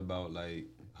about like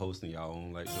hosting y'all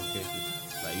own like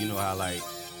showcases? Like you know how like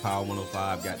Power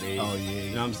 105 got their, Oh, yeah. you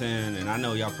know what I'm saying? And I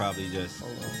know y'all probably just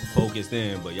focused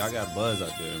in, but y'all got buzz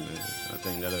out there, man. I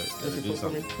think that'll do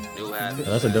something.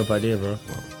 That's a dope idea, bro.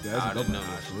 Yeah, that's a dope idea,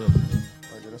 for real.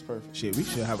 Okay, that's perfect. Shit, we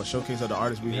should have a showcase of the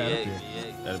artists we had up here.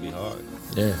 That'll be hard.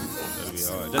 Yeah. That'll be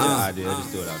hard. Just an idea. Just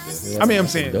throw it out there. I mean, I'm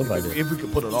saying, Dope idea. if we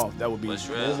could put it off, that would be. There's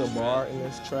a bar in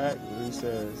this track where he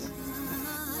says,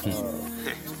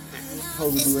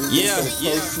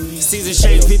 Season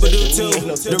shades, people do too.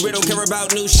 The real don't care about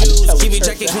new shoes. Keep your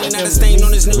jacket clean, not a stain on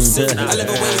his new suit. I live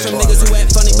away from niggas who act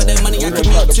funny, but that money I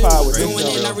commute to. Doing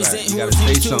it and I resent who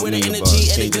refuse to. With the energy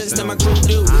and the goods that my crew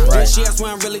do. Then she asks where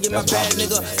I'm really get my bag,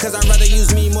 nigga. Cause I'd rather use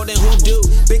me more than who do.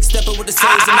 Big stepper with the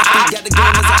saves in my feet. Got the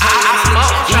game as a whole and I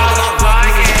leash. You know what I'm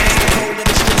talking about? Cold of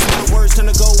the streets, my words turn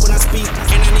to gold when I speak.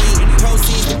 And I need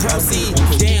proceeds to proceed.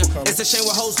 Damn, it's a shame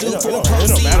what hoes do for a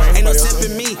proceed. Ain't no simp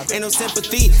in me, ain't no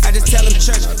sympathy. I just tell him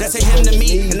church, that's a him to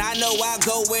me. And I know I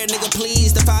go where nigga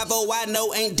please. The 5-0 I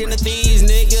know ain't dinner thieves.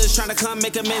 Niggas tryna come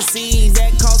make them NCs.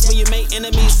 That costs when you make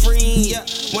enemies free. Yeah,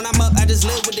 when I'm up, I just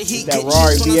live with the heat. That Get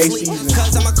Rari cheeks when I BAC sleep. season.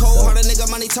 Cause I'm a cold hearted nigga,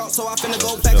 money talk. So I finna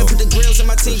go back and put the grills in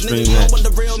my teeth. Nigga, you know what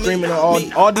the real me. Screaming on all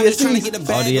I'm just tryna DSPs. get a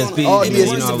bag All DSPs, on 'em. All Ain't no DSPs,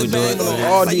 worse if the you know how we bag do it, on 'em.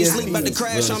 man. All Like you sleep about to DSPs.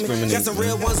 crash on me. discriminate, Got some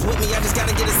real ones with me. I just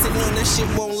gotta get a signal and that shit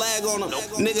won't lag on them.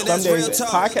 Nigga, that's Some real days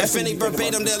talk. podcasting If any you think about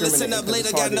verbatim, they'll listen up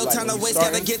later. Got no time to waste.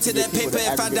 Gotta get to that paper.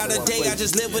 If I die today, I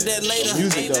just live with that later.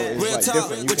 Music, though, is, Real like, talk.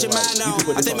 different. You With can, your like, mind you on. can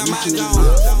put I this think on my mind YouTube.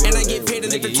 gone. And I get paid in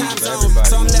different time zones.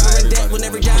 So I'm never in debt when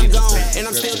every dime gone. And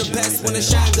I'm still the best when the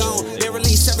shine gone. They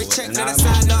release every check that I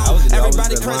signed on.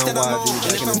 Everybody press that I'm on.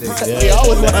 And if I'm pressed, They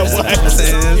always like,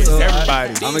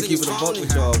 Everybody. I'm gonna keep it a buck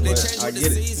with y'all, but I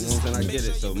get it. You know what I'm saying? I get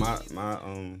it. So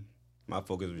my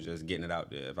focus was just getting it out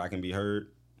there. If I can be heard,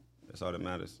 that's all that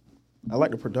matters. I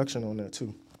like the production on that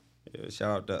too. Yeah, shout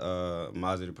out to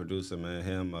Mozzie, the producer, man.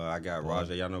 Him, I got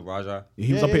Raja. Y'all know Raja?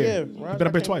 He was up here. He been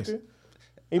up here twice.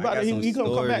 He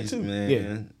gonna come back too.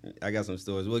 Man. Yeah. I got some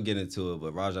stories. We'll get into it,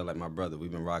 but Raja, like my brother,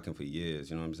 we've been rocking for years.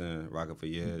 You know what I'm saying? Rocking for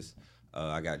years.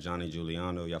 I got Johnny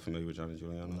Giuliano. Y'all familiar with Johnny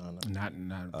Giuliano? Not.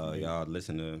 Y'all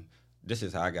listen to. This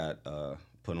is how I got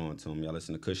put on to him. Y'all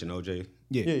listen to Cushion OJ.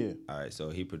 Yeah. All right, so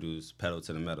he produced Pedal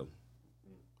to the Metal.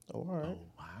 Oh, all right.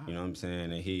 You know what I'm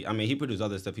saying? And he produced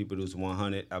other stuff. He produced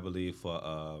 100, I believe, for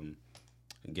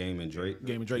Game and Drake.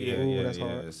 Yeah. Ooh, that's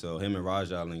hard. So him and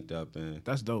Raja linked up, and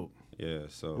That's dope. yeah,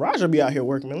 so Roger be out here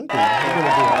working, man. Look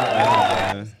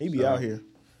at him. man, He be out here.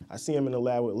 I see him in the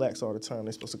lab with Lex all the time.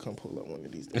 They're supposed to come pull up one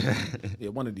of these days. Yeah,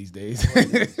 one of these days.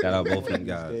 shout out both of them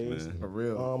guys, days. man. For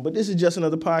real. But this is just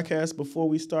another podcast. Before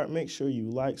we start, make sure you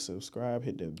like, subscribe,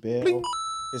 hit the bell.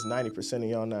 It's 90% of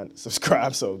y'all not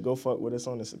subscribed, so go fuck with us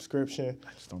on the subscription.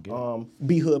 I just don't get it.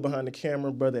 B Hood behind the camera,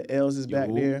 brother Els is back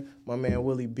there. My man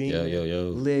Willie Bean, Yo.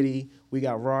 Liddy. We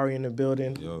got Rari in the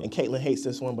building, Yo. and Caitlin hates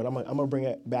this one, but I'm gonna bring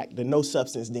it back. The No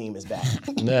Substance Deem is back.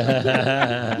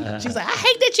 She's like, I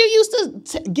hate that you used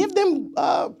to give them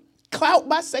clout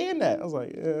by saying that. I was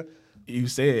like, yeah. You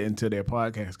say it until their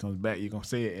podcast comes back. You're gonna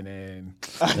say it, and then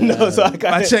I know. So I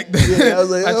got I checked. Yeah, I was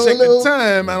like, I don't checked know. the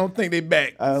time. I don't think they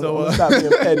back. So stop being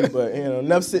petty, but you know,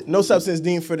 no substance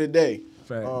deemed for today.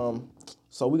 Fact.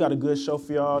 So we got a good show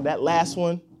for y'all. That last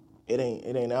one, it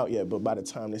ain't out yet, but by the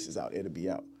time this is out, it'll be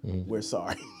out. We're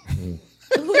sorry.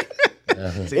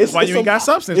 That's why you ain't got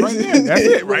substance right there. That's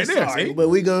it, right there. Sorry, See? but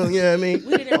we gonna, you know what I mean?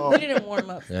 We didn't warm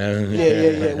up. Yeah. We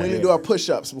didn't do our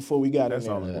push-ups before we got That's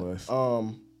in all there. it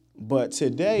was. But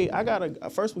today,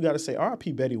 first we gotta say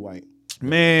R.I.P. Betty White.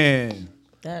 Man,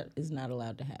 That is not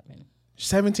allowed to happen.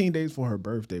 17 days for her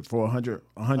birthday, for 100,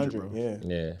 bro.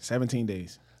 Yeah. 17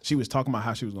 days. She was talking about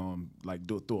how she was gonna like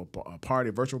do a party,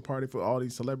 a virtual party for all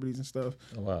these celebrities and stuff.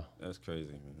 Oh, wow. That's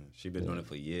crazy, man. She been doing it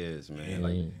for years, man.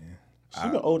 Like, She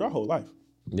been old our whole life.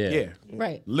 Yeah,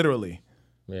 Right. literally.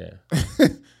 Yeah.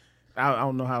 I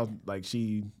don't know how like it's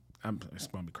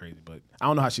gonna be crazy, but I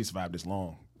don't know how she survived this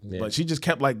long. Yeah. But she just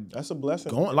kept like That's a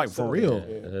blessing. going like for real.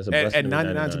 That's a At blessing to be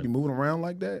 99 to be moving around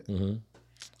like that. Mm-hmm.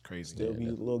 Crazy. There'll be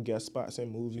little guest spots in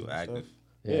movies you and active. stuff.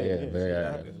 Yeah, very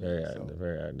she's active,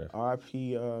 very active.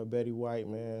 R.I.P. Betty White,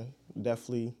 man.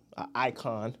 Definitely an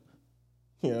icon.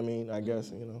 You know what I mean? I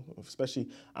guess, you know, especially,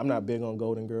 I'm not big on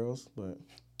Golden Girls, but.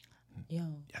 Yo.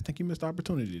 I think you missed the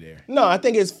opportunity there. No, I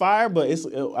think it's fire, but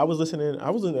I was listening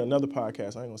to another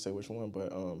podcast, I ain't gonna say which one,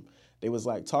 but they was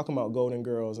like talking about Golden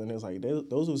Girls, and it's like,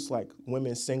 those was like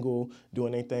women single,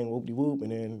 doing their thing, whoop-de-whoop,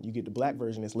 and then you get the black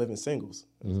version, it's living singles.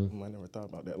 I never thought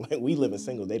about that. Like, we living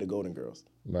singles, they the Golden Girls.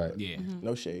 Right. Yeah.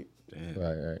 No shade.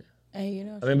 Right. Hey, you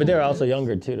know. I mean, but they're also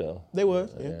younger too, though. They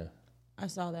was, yeah. Yeah. I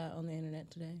saw that on the internet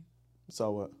today.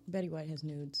 So what? Betty White has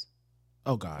nudes.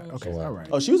 Oh God. Okay. All right.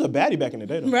 Oh, she was a baddie back in the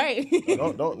day, though. Right.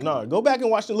 No. Go back and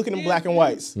watch look at them black and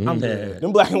whites. I'm good.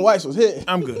 Them black and whites was hitting.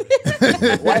 I'm good.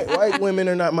 White women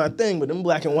are not my thing, but them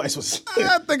black and whites was.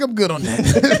 I think I'm good on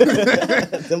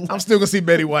that. I'm still gonna see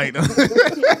Betty White.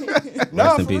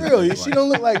 Nah, in for peace, real. Betty She White. don't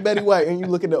look like Betty White, and you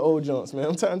look at the old Jones, man.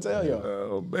 I'm trying to tell y'all.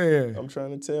 Oh man. I'm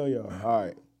trying to tell y'all. All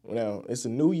right. Now, it's a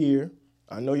new year.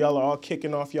 I know y'all are all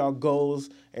kicking off y'all goals.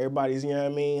 Everybody's, you know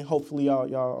what I mean? Hopefully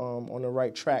y'all on the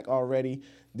right track already.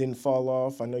 Didn't fall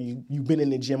off. I know you've been in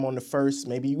the gym on the first.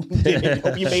 Maybe you didn't.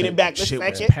 Hope you made it back the Shit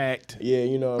was second. packed. Yeah,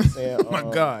 you know what I'm saying? Oh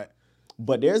my God.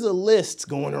 But there's a list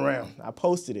going around. I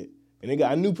posted it.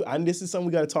 And this is something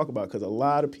we got to talk about because a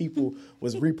lot of people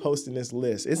was reposting this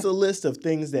list. It's a list of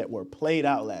things that were played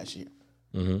out last year.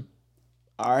 Mm-hmm.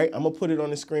 All right, I'm gonna put it on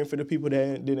the screen for the people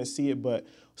that didn't see it. But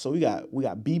so we got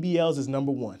BBLs as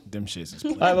number one. Them shits is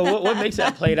played. All right, but what makes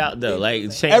that played out though? Like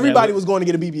change Everybody that. was going to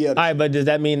get a BBL. All right, but does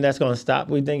that mean that's going to stop?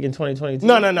 We think in 2022?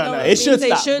 No. it It should means they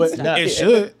stop. should but stop. No, It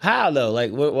should. How though? Like,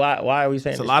 why are we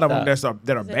saying It's a it lot should of them stop?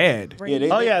 that are bad. Yeah,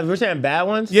 they- Oh yeah, we're saying bad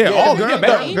ones. Yeah, all yeah, girls yeah.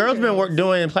 bad. Girls been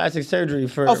doing plastic surgery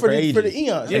for for the ages.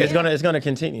 eons. And Yeah. it's gonna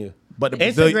continue. But the-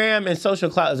 Instagram and social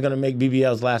clout is gonna make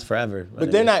BBLs last forever.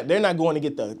 But they're not going to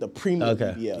get the premium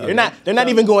Okay. BBL. Okay. They're not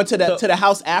even going to the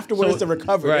house afterwards to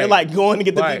recover. right. They're like going to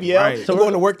get the Right, BBL. right. So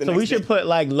going to work the So next we should day. put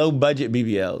like low budget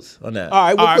BBLs on that. All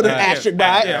right, we'll All put right, an yeah, asterisk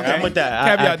by it. yeah, I'm okay. with that.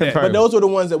 Caveat I that. confirm. But those were the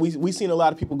ones that we seen a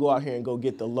lot of people go out here and go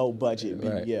get the low budget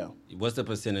BBL. What's the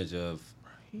percentage of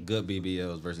good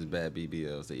BBLs versus bad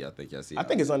BBLs that y'all think y'all see? I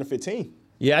think it's under 15.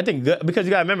 Yeah, I think good, because you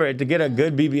gotta remember to get a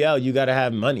good BBL, you gotta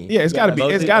have money. Yeah, it's gotta be.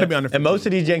 It's gotta be under. And most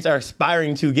of these jinks are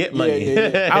aspiring to get money.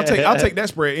 Yeah. I'll take that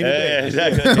spread any day. Yeah,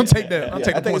 exactly. I'll take that. I'll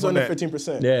take I the think it's points on under that.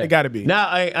 15%. Yeah. It gotta be. Now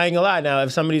I ain't gonna lie. Now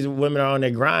if some of these women are on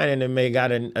their grind and they may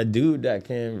got a dude that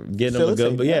can get them a good,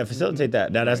 Facilitate but yeah, facilitate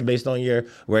that. Now that's based on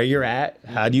where you're at,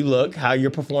 how do you look, how you're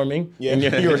performing in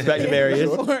your respective areas.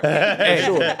 Hey,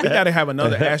 we gotta have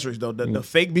another asterisk though. The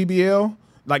fake BBL,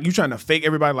 like you trying to fake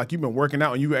everybody like you've been working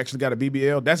out and you actually got a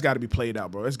BBL, that's got to be played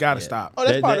out, bro. It's got to stop. Oh,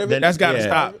 that's part of it. That's got to yeah.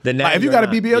 stop. The Like, if you natural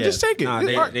got a BBL, not- just take it. Nah,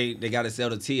 It's art. they got to sell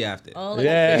the tea after. Oh,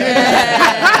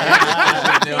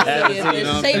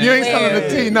 If you ain't selling the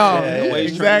tea, no.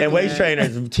 Exactly. And waist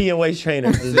trainers, tea and waist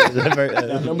trainers. Number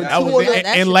I two was on the-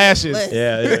 and lashes.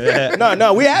 yeah.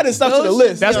 No, we added stuff to the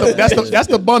list. That's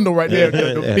the bundle right there.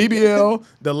 The BBL,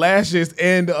 the lashes,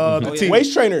 and the tea.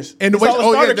 Waist trainers. And the It's waist. all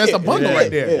Oh yeah, starter that's a kit. bundle Yeah,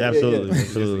 right there. yeah.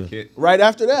 Absolutely. Right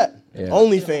after that, Yeah.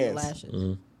 OnlyFans.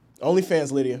 Lashes.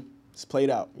 OnlyFans, Lydia. It's played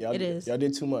out. Y'all, It is. Y'all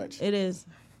did too much. It is.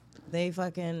 They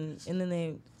fucking and then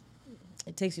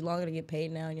it takes you longer to get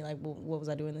paid now, and you're like, well, what was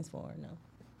I doing this for? No.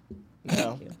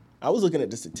 Now, I was looking at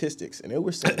the statistics, and it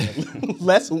was saying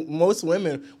that most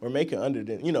women were making under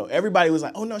the. Everybody was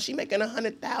like, "Oh no, she making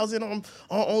 100,000 on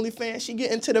OnlyFans. She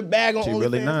getting to the bag on She OnlyFans."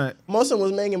 really not. Most of them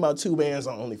was making about 2 bands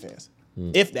on OnlyFans,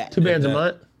 if that. 2 bands a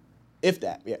month. If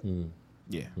that, yeah.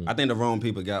 Yeah. I think the wrong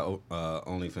people got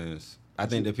OnlyFans. I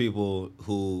think the people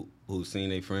who seen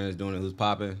their friends doing it, who's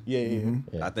popping. Yeah.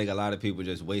 I think a lot of people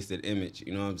just wasted image.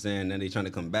 You know what I'm saying? Then they trying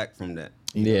to come back from that.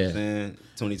 You know what Yeah. I'm saying?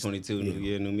 2022, new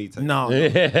year, new me type. No, I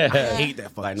hate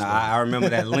that fucking Like, stuff. I remember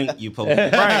that link you posted.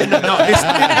 Right.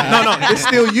 It's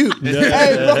still you.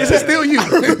 Hey, bro, It's still you.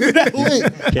 that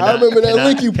link. I remember that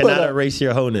link you put Cannot up. erase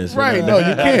your wholeness. Right, no,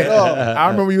 you can't. I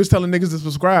remember you was telling niggas to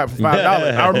subscribe for $5.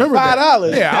 I remember that.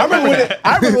 $5. Yeah,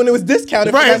 I remember when it was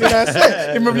discounted Right. for 99 cents.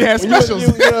 You remember you had You specials.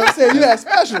 know what I'm saying? You had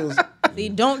specials. See,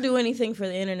 don't do anything for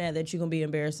the internet that you're gonna be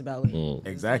embarrassed about. The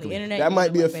Exactly. internet, That you might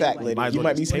live be a like fact, fake lady. Might as You well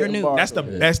might be just take it. setting bars. That's the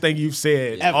best thing you've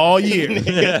said all year. life.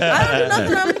 I don't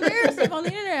do nothing I'm embarrassed of on the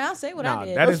internet. I'll say what Nah, I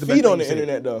did. that Her is the feet best on thing the you said.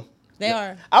 internet though. They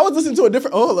are. I was listening to a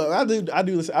different. Oh, look, I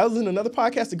do this. I was in another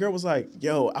podcast. The girl was like,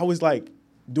 "Yo, I was like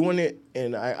doing it,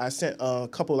 and I sent a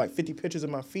couple like 50 pictures of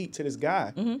my feet to this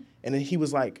guy, and then he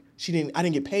was like, I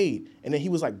didn't get paid, and then he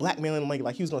was like blackmailing me,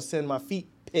 like he was gonna send my feet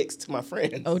pics to my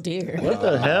friends. Oh dear. What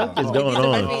the hell is going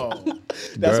on?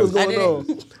 That's what's going didn't-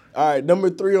 on. All right, number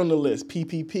 3 on the list,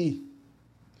 PPP.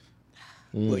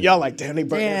 Look, y'all like, damn, they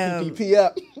brought that Damn. PPP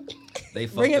up. They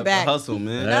fucked Bring it up back. the hustle,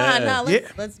 man. Nah, Yeah.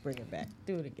 let's bring it back.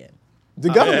 Do it again. The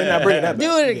government not bringing that back.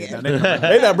 Do it again.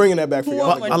 They're not bringing that back for Who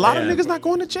y'all. wants A lot of niggas not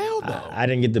going to jail though. I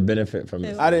didn't get the benefit from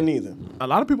it. I didn't either. A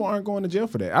lot of people aren't going to jail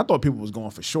for that. I thought people was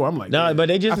going for sure. I'm like, No, yeah, but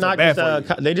they I just feel knocked bad this.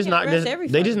 for you. They just Yeah, knocked arrest this. every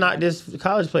They just fucking knocked this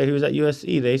college player who was at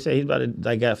USC. They say he's about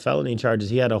to got felony charges.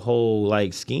 He had a whole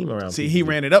scheme around. See, people. he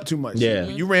ran it up too much. Yeah.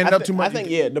 When you ran it up too much. Mm-hmm. I think,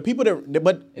 yeah, the people that,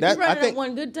 but If that, you I run it think, up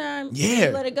one good time, Yeah.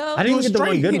 let it go. I didn't was get the one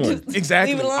straight. good He one. just-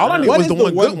 Exactly. Leave it alone. All I need what was is the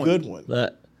one good one. good one?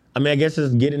 I mean, I guess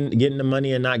it's getting the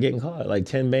money and not getting caught. Like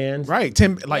 10 bands. Right,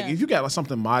 10. Like Yeah. if you got like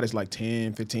something modest, like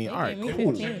 10, 15. All right, Me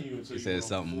cool. 15. He said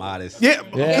something modest. Yeah,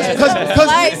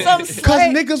 Like some because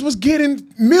slight- niggas was getting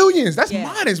millions. That's Yeah.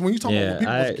 modest when you talk Yeah,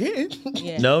 about what people was I- getting.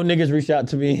 Yeah. No niggas reached out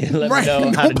to me and let Right, me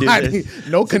know how to do nobody. this.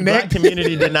 No The black connect.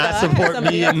 community did not support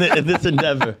me in this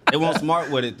endeavor. They weren't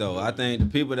smart with it though. I think the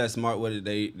people that smart with it,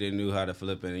 they knew how to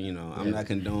flip it. And, you know, I'm not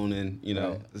condoning, you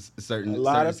know, certain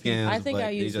lot of scams. I think but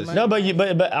I they used the just- money.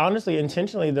 No, but honestly,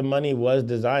 intentionally, the money was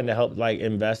designed to help like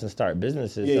invest and start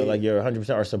businesses. Yeah, so yeah. like you're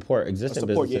 100% or support existing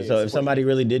support, businesses. yeah, so yeah, if support. somebody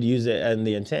really did use it and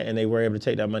the intent, and they were able to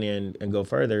take that money and go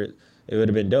further, it would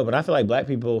have been dope. But I feel like black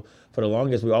people, for the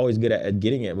longest, we're always good at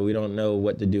getting it, but we don't know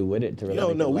what to do with it to really. No,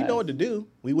 make no, it we last. know what to do.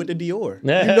 We went to Dior.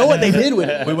 You know what they did with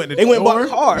it? We went to They went and bought Dior.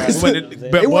 cars. We went to-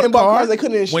 They went and bought cars they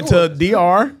couldn't insure. Went to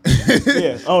DR.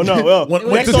 Yeah. Oh no. Well, Went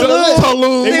next to to Tulum.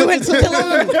 Tulum. They went to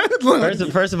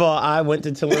Tulum. First of all, I went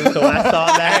to Tulum, so when I saw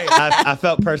that, I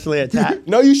felt personally attacked.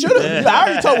 No, you should have. I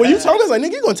already told when you told us like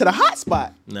nigga, you going to the hot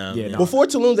spot. No. Yeah, no. Before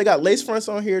Tulum, they got lace fronts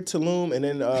on here, Tulum, and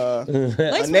then Lace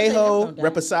fronts ain't Anejo, never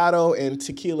done. Reposado, and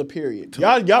Tequila. Period. Y'all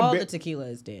All been, the tequila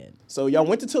is dead. so y'all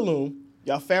went to Tulum.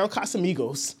 Y'all found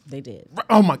Casamigos, They did.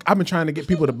 Oh my! I've been trying to get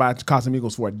people to buy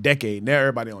Casamigos for a decade. Now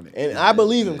everybody on it. and I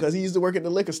believe him because he used to work at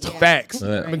the liquor store. Facts.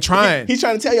 I've been trying. He's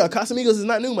trying to tell y'all Casamigos is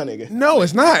not new, my nigga. No,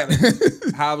 it's not.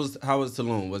 How was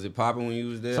Tulum? Was it popping when you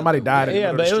was there? Somebody died. In the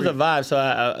Yeah, middle but of it the was a vibe.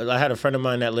 So I had a friend of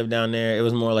mine that lived down there. It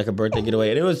was more like a birthday getaway.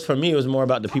 And it was, for me, it was more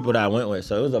about the people that I went with.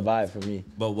 So it was a vibe for me.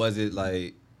 But was it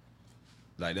like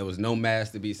there was no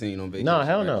mask to be seen on vacation? No,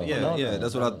 hell right? no. Yeah, No, yeah, no,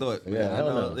 that's what I thought. Yeah, Man, I hell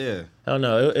know, no. yeah. I don't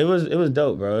know. It was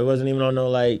dope, bro. It wasn't even on no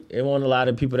like. It wasn't a lot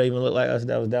of people that even looked like us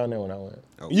that was down there when I went.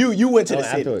 You went to the Oh,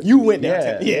 city. afterwards. You went Yeah,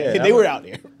 downtown. Yeah, yeah, they I were went- out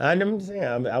there. I'm just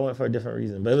saying, I went for a different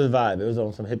reason, but it was vibe. It was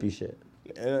on some hippie shit.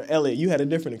 Elliot, you had a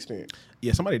different experience.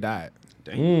 Yeah, somebody died.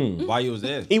 Dang. Why you was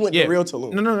there? He went Yeah. to real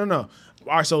Tulum. No. All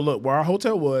right, so look, where our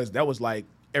hotel was, that was like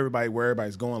where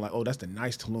everybody's going, like, oh, that's the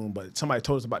nice Tulum. But somebody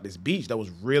told us about this beach that was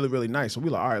really, really nice. So we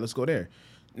like, all right, let's go there.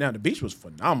 Now the beach was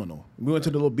phenomenal. We went to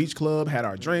the little beach club, had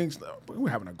our drinks. We were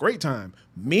having a great time.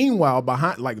 Meanwhile,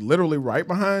 behind, like literally right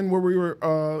behind where we were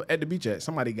at the beach at,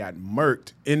 somebody got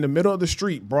murked in the middle of the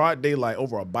street, broad daylight,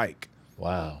 over a bike.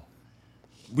 Wow.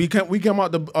 We come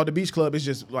out the beach club. It's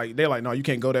just like they're like, no, you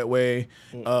can't go that way.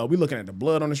 We looking at the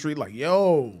blood on the street, like,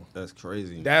 yo, That's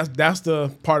crazy. that's the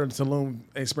part of the Tulum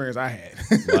experience I had.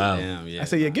 Wow. Damn, yeah. I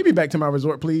said, yeah, get me back to my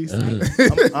resort, please. I'm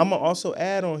gonna also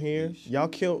add on here. Y'all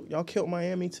killed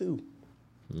Miami too.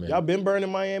 Man. Y'all been burning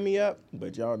Miami up,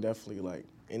 but y'all definitely like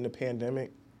in the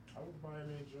pandemic.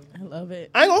 I love it.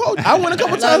 I ain't gonna hold you. I went a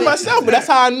couple times myself, but that's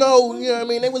how I know. You know what I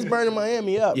mean? They was burning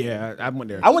Miami up. Yeah, I went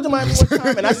there. I went to Miami one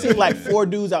time and I seen like 4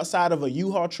 dudes outside of a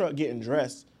U-Haul truck getting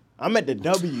dressed. I'm at the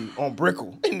W on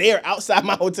Brickell, and they're outside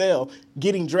my hotel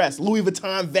getting dressed. Louis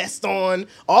Vuitton vest on.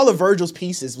 All of Virgil's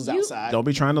pieces was outside. Don't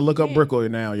be trying to look up Brickell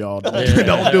now, y'all. Don't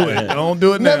do it. Don't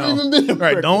do it now. Never even been to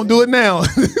Right, Brickell. don't do it now.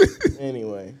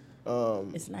 Anyway,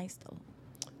 It's nice though.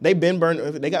 they been burned.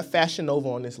 They got Fashion Nova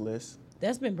on this list.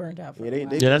 That's been burnt out for Yeah, a they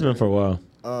while. Yeah, that's been for a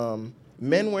while.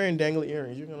 Men wearing dangly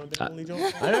earrings. You gonna dangly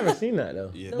joint? I never seen that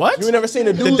though. What? You never seen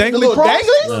the The dudes, the dangly little cross?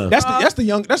 danglies?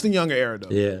 That's the younger era though.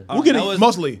 Yeah. We'll get That it was-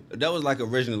 mostly. That was like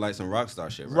originally like some rock star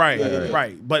shit, right?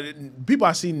 Right. But people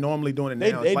I see normally doing it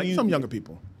They- now, they it's like use- some younger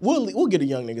people. We'll get the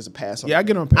young niggas a pass on. Yeah, I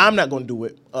get them a pass. I'm not gonna do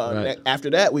it. Right. After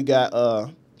that, we got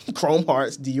Chrome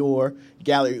Hearts, Dior,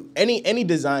 Gallery, any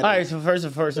designer. All right, so first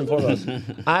and foremost,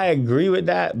 I agree with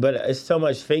that, but it's so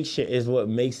much fake shit is what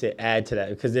makes it add to that.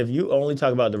 Because if you only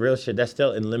talk about the real shit, that's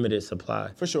still in limited supply.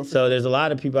 For sure. So there's a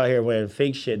lot of people out here wearing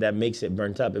fake shit that makes it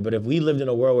burnt up. But if we lived in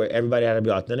a world where everybody had to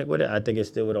be authentic with it, I think it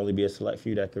still would only be a select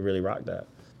few that could really rock that.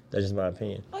 That's just my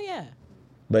opinion. Oh yeah.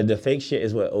 But the fake shit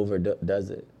is what overdoes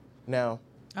it. Now,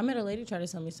 I met a lady try to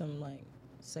sell me some like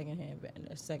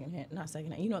not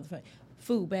secondhand. You know what the fuck?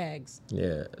 Food bags.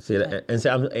 Yeah. See, and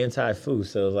I'm anti-food,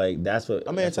 so like that's what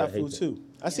I'm that's what I anti-food hate too.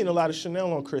 I seen a lot of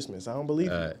Chanel on Christmas. I don't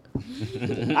believe All it.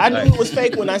 right. I knew it was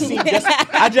fake when I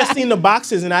just seen the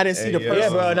boxes and I didn't see the person. Yeah,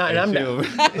 bro. Nah, and I'm Nah,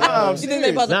 I'm You think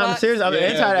they serious. bought the Nah, I'm box? serious. I'm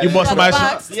anti that. You bought Got a somebody.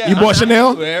 box? You bought Chanel?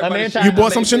 I'm anti. You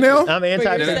bought some Chanel? I'm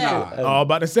anti. Nah. Oh,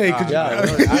 about to say, cause Yeah.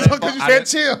 you said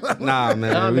chill. Nah,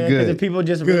 man, Nah, we man, because good. if people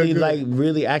just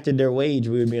really acted their wage,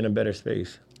 we would be in a better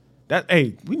space.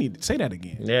 Hey, we need to say that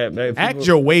again. Yeah, man, Act people-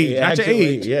 your wage, yeah, not act your your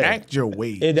age. wage, yeah. Act your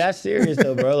wage. That's serious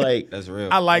though, bro. Like, That's real.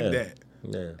 I like Yeah. that.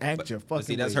 Yeah. Act your fucking. But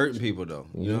see, that's ways. hurting people though.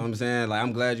 You know what I'm saying? Like,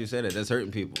 I'm glad you said it. That's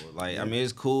hurting people. Like, I mean,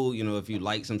 it's cool. You know, if you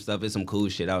like some stuff, it's some cool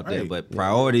shit out there. Right. But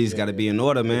priorities got to be in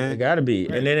order, It man. gotta be,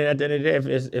 and then at the end of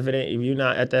the day, if you're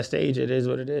not at that stage, it is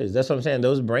what it is. That's what I'm saying.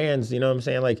 Those brands, you know what I'm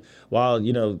saying? Like, while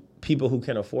people who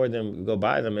can afford them go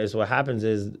buy them, is what happens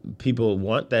is people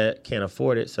want that, can't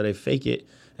afford it, so they fake it,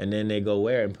 and then they go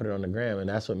wear it and put it on the gram, and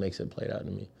that's what makes it played out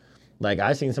to me. Like,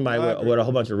 I seen somebody with a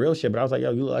whole bunch of real shit, but I was like,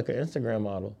 yo, you look like an Instagram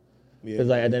model. Because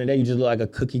like at the end of the day, you just look like a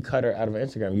cookie cutter out of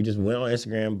Instagram. You just went on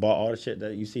Instagram, bought all the shit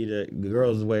that you see the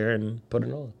girls wear, and put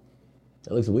it on.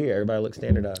 It looks weird. Everybody looks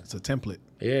standardized. It's a template.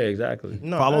 Yeah, exactly.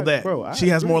 No, Follow that. bro. She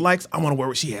has more likes. I want to wear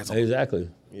what she has on. Exactly.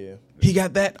 Yeah. He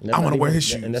got that. And that's I want not to wear even- his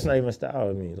shoes. And that's not even style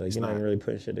with me. Like, you're not not. even really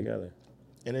putting shit together.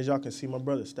 And as y'all can see, my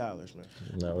brother's stylish, man.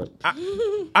 No,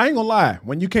 I ain't gonna lie.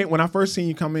 When I first seen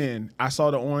you come in, I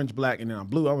saw the orange, black, and then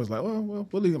blue. I was like, well,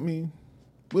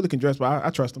 Willie can dress, but I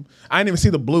trust him. I didn't even see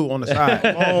the blue on the side.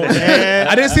 Oh man,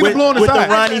 I didn't see the blue on the with side.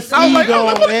 the Ronnie I was like,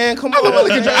 Figo, man. Come on, Willie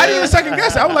can dress. I didn't even man. second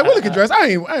guess it. I was like, Willie can dress.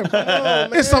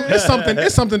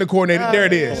 It's something to coordinate it. There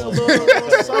it is. A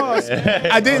little sauce, man.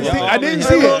 I didn't see it. I didn't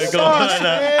see it. let's go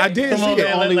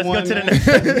to the next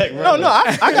subject, bro. No,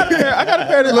 I got a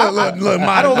pair of Look,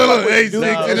 I don't look, fuck with A6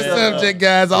 dudes. to the subject,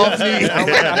 guys. Off me.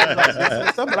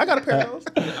 But I got a pair of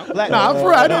those. Black Nah, for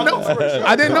real, I didn't know.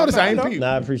 I didn't notice. I ain't peep.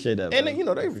 Nah, I appreciate that. And bro. then, you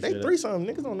know, they Appreciate that. threesome.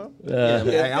 Niggas don't know.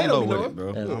 Hey, I'm they low don't with know it, bro.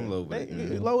 I'm low with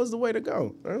it. Low is the way to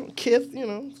go. Kith, you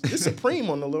know, it's supreme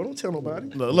on the low. Don't tell nobody.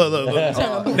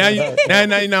 Look. Now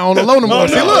you're not on the low no more.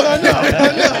 See, look.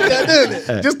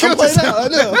 Just kill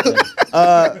yourself.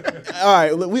 All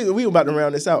right, we about to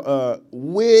round this out.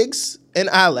 Wigs and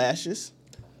eyelashes.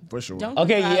 For sure. Don't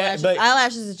Okay, do yeah, eyelashes. but-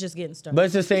 Eyelashes is just getting started. But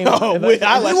it's the same. Oh, but- wait,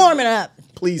 we warming up.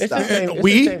 Please It's the stop. same. It's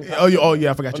We? the same. Oh,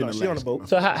 yeah, I forgot you No, in the she on last. the boat.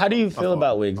 So how do you feel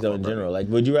about wigs though in general? Like,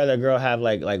 would you rather a girl have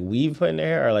like weave put in their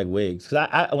hair or like wigs? Because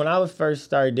I when I was first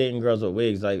started dating girls with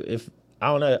wigs, like if I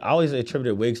don't know, I always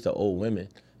attributed wigs to old women.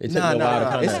 It took me a while to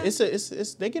kind of.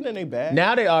 It's they get in their bag.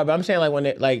 Now they are, but I'm saying like when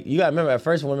they like you gotta remember at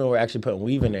first women were actually putting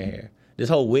weave in their hair. This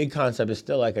whole wig concept is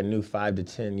still like a new 5 to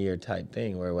 10 year type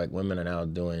thing where like women are now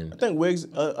doing. I think wigs,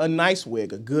 a nice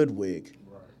wig, a good wig,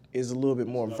 is a little bit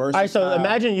more versatile. All right, so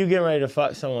imagine you getting ready to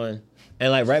fuck someone.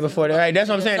 And like right before that, right? That's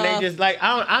what I'm saying. They just like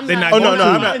I'm They're not. not I'm going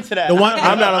not to. into that. The one,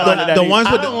 I'm not on that the either. ones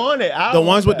I with don't want it. I the don't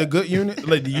ones want with the that. good unit,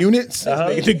 like the units. Uh-huh.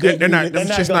 The good, they're not. They're It's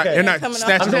not just not. okay. They're not Coming off. I'm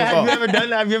snatching saying, them have you off. ever done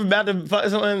that? Have you ever about to fuck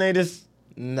someone and they just?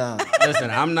 Nah. Listen,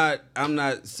 I'm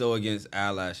not so against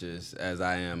eyelashes as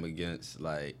I am against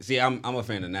like. See, I'm a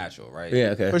fan of natural, right?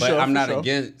 Yeah, okay. For But sure, I'm for not sure.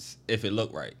 against if it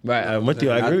look right. Right, I'm with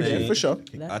you. I agree with you. For sure.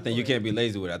 I think you can't be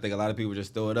lazy with it. I think a lot of people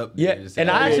just throw it up. Yeah, just say,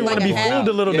 and I "Oh, actually yeah, want to be Like a hat. fooled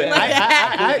a little bit.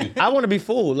 Yeah. I want to be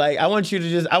fooled. Like I want you to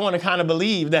just. I want to kind of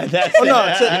believe that that's. Oh, no,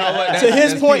 it. to- You know what? To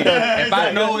his That's point, key. If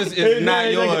I know it's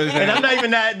not yours, and I'm not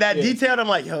even that detailed. I'm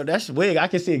like, yo, that's wig. I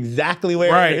can see exactly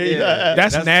where. Right. It is. Yeah.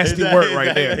 That's nasty work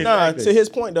right there. Nah, to his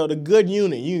point though, the good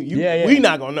unit, Yeah. we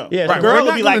not gonna know. Yeah, The right, girl we're will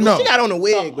not be like, gonna well, know. she got on a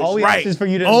wig. But All we she- ask is for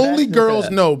you to Only invest into girls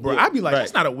that. know, bro. I'd be like, Right.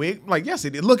 that's not a wig. Like, yes,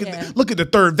 it is. Look Yeah. at the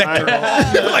third vector.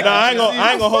 Like, nah, I ain't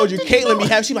gonna hold you. Caitlyn be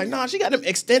happy. She like, nah, she got them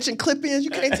extension clip-ins. You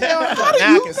can't tell. Nah,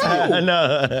 I can see. I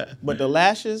know. But the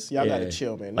lashes, y'all Yeah. gotta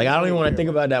chill, man. Like I don't even want to think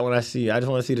about that when I see. I just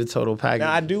want to see the total package.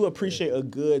 Now I do appreciate a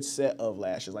good set of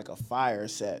lashes, like a fire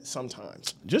set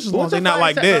sometimes. Just as long as What's they're a not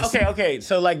like fire this. set? Okay.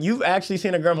 So like you've actually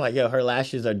seen a girl I'm like, yo, her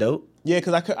lashes are dope. Yeah,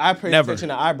 because I pay Never. attention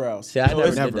to eyebrows. See, I So never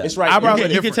it's, did that. It's right. Eyebrows You are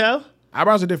get- You can different. tell.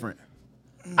 Eyebrows are different.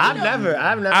 I've never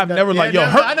I've done- never, like, yeah, yo,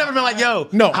 never, her- I never been like, yo,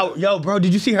 No. yo, bro,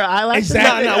 did you see her eyelashes?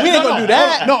 Exactly. Nah, we ain't gonna do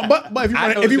that. No, but if you I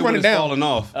run, know if you when run it it's down, falling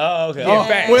off. Oh, okay.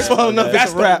 When it's falling up,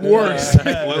 that's it's a wrap. the worst.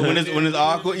 when it's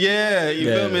awkward, yeah, you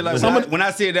Yeah. feel me? Like Some when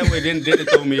I see it that way, then it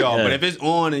throw me off. Yeah. But if it's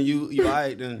on and you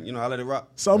alright, then I let it rock.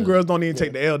 Some girls don't even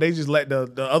take the L. They just let the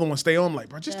other one stay on. Like,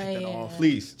 bro, just take that Yeah. off.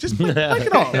 Please. Just break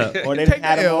it off. Or they Take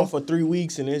had the them L. on for 3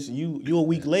 weeks and it's you a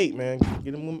week late, man.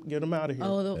 Get them out of here.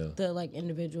 Oh, the like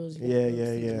individuals. Yeah, yeah,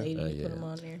 the yeah. ladies, put them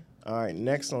on there. All right,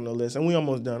 next on the list, and we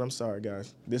almost done. I'm sorry,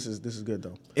 guys. This is good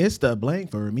though. It's the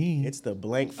blank for me. It's the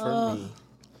blank for me.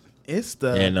 It's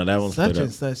the Yeah, no, that one's such split and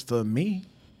up. such for me.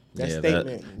 That Yeah,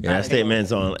 statement. that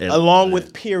statement's on. Along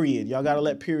with period. Y'all gotta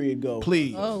let period go.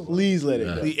 Please. Oh, Please let it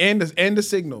go. The end is the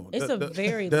signal. It's the, a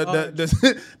very the, large-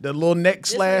 the little neck right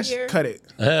slash. here? Cut it.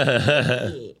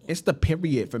 yeah. It's the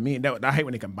period for me. I hate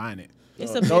when they combine it.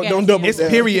 It's a Don't- big don't ass double deal It's for me,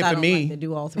 period 'cause I for don't me. Like to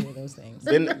do all three of those things.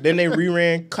 Then they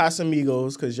reran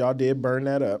Casamigos because y'all did burn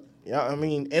that up. Yeah, I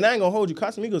mean, and I ain't gonna hold you.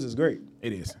 Casamigos is great.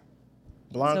 It is. So is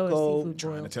Blanco, seafood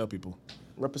Trying boil. to tell people.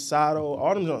 Reposado,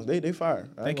 all them joints, they fire. I ain't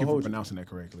Thank you gonna for hold pronouncing that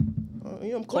correctly.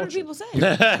 I'm What do cultured. people say?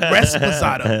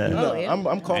 Resposado. Oh, yeah. I'm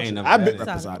cultured. ain't never I've had been, it.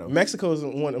 Resposado. Mexico is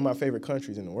one of my favorite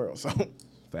countries in the world. So,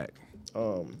 Fact.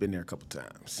 Been there a couple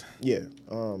times. yeah.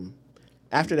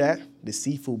 After that, the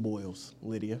seafood boils,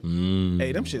 Lydia.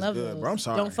 Hey, them shit's Love good, those. bro. I'm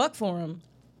sorry. Don't fuck for them,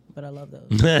 but I love those.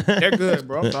 They're good,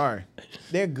 bro. I'm sorry.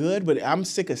 They're good, but I'm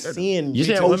sick of seeing. You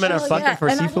saying toast- women are Oh, fucking yeah, for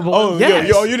and I seafood know- boils? Oh, Yes.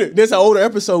 yo, you did. There's an older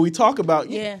episode we talk about.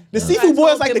 Yeah. The I seafood told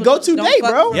boil is like the people, go-to don't date,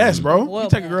 fuck bro. for Yes, bro. Boil You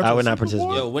take a part. girl. I to would a not seafood participate.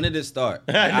 boil? Yo, when did it start?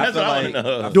 I That's feel what I like, wanna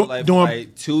know. I feel Doing- like doing- for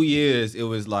like 2 years, it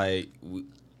was like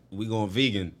we going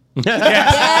vegan. Yes.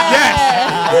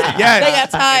 They got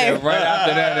tired. And right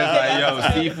after that, it's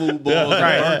like, yo, seafood bowls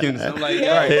Right. and Birkins. I'm like,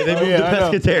 yo, They moved to I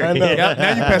know. pescatarian. I know. Yep,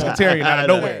 now you pescatarian out of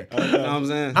nowhere. you know what I'm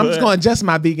saying? I'm just going to adjust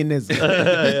my veganism.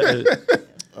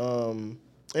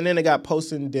 And then they got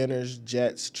posting dinners,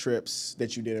 jets, trips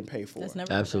that you didn't pay for. That's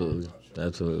never Absolutely.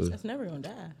 Absolutely. That's never gonna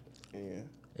die. Yeah,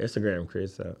 Instagram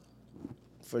creates that.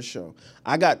 for sure.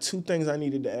 I got 2 things I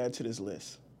needed to add to this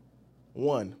list.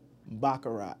 1,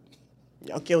 Baccarat.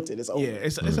 Y'all killed it. It's over. Yeah,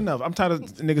 it's enough. I'm tired of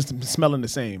niggas smelling the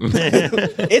same.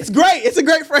 It's great. It's a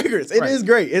great fragrance. It is Right.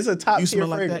 great. It's a top You tier smell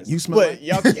like that? fragrance. You smell but like-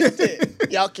 y'all killed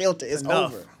it. Y'all killed it. It's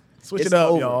Enough. over. Switch It's it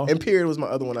up, over. y'all. And period was my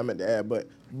other one I meant to add. But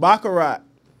Baccarat.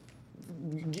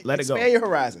 Let it go. Expand your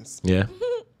horizons. Yeah.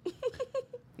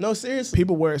 No, seriously.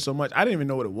 People wear it so much. I didn't even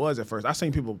know what it was at first. I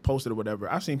seen people post it or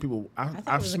whatever. I've seen people. thought it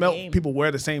I've was a smelled game. people wear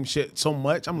the same shit so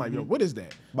much. I'm like, yo, what is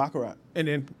that? Baccarat. And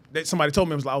then somebody told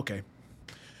me, I was like, okay,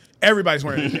 everybody's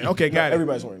wearing it. Okay, got it.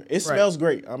 Everybody's wearing it. It smells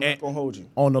great. I'm not going to hold you.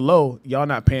 On the low, y'all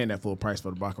not paying that full price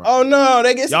for the baccarat. Oh, no.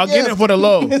 They get Y'all getting it for the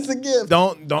low. It's a gift.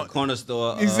 Don't. Corner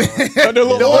store. The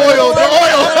oil,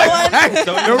 exactly.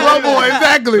 The rub oil,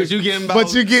 exactly. But you getting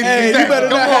But you getting Hey, you exactly. better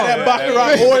not Come have on. that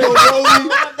Baccarat oil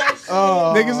rolling.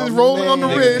 Niggas is rolling on the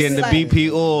man. wrist. Getting the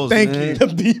BP oils. Thank man. you. The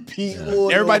BP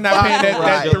oil. Everybody not paying that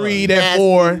Baccarat. 3, that Nasty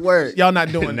 4. work. Y'all not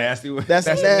doing that. Nasty work. That's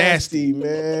That's nasty,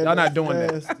 man. Y'all not That's doing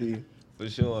that. nasty. for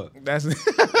sure. That's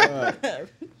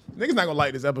niggas not gonna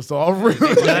like this episode. For real.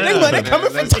 Niggas like, they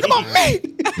coming for talking about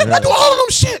me. I do all of them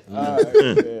shit. All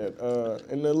right, man.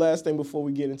 And the last thing before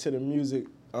we get into the music,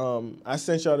 I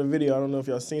sent y'all the video. I don't know if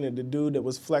y'all seen it. The dude that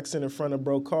was flexing in front of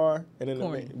bro car, and then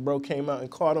Corny. bro came out and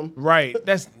caught him. Right.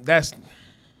 That's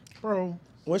bro.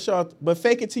 What's y'all? But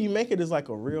fake it till you make it is like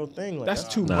a real thing. Like That's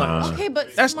too Nah. much. Okay,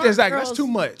 but That's smart that's girls, too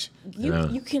much.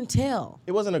 You can tell.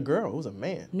 It wasn't a girl. It was a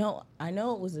man. No, I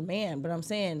know it was a man, but I'm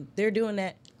saying they're doing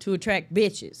that to attract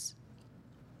bitches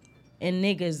and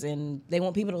niggas, and they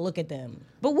want people to look at them.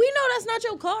 But we know that's not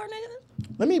your car, nigga.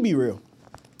 Let me be real.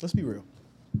 Let's be real.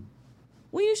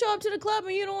 When you show up to the club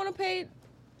and you don't want to pay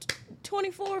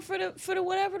 24 for the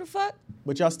whatever the fuck,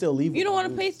 But y'all still leave. you don't want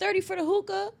to pay 30 for the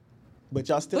hookah, But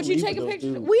y'all still. but you leave take a with those picture.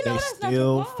 dudes. We know They that's not your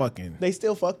still car. fucking They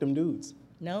still fuck them dudes.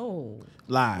 No,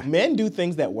 lie. Men do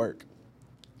things that work.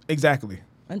 Exactly.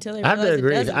 until they I have to realize it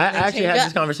agree. doesn't, I they actually change had up.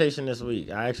 this conversation this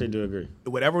week. I actually do agree.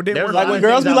 Whatever did There's work. a lot Like when of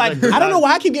girls things be I like, was I don't know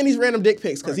why I keep getting these random dick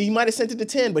pics because he might have sent it to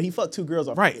 10, but he fucked 2 girls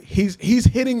off. Right. He's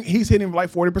hitting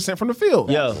like 40% from the field.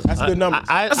 Yo, That's good numbers.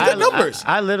 That's good numbers.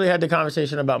 I literally had the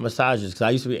conversation about massages because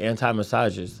I used to be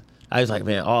anti-massages. I was like,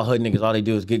 man, all hood niggas, all they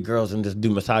do is get girls and just do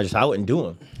massages. So I wouldn't do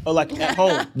them. Oh, like at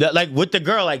home. Like with the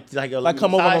girl, like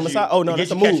come over on massage. Oh, no, to that's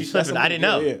get a you catch move. you slipping. That's a I didn't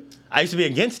move. know. Yeah, yeah. I used to be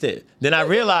against it. Then I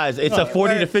realized it's a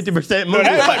 40 to 50% move.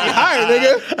 That might be higher,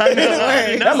 nigga. I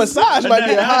know. That massage might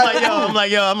be a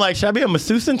higher. I'm like, should I be a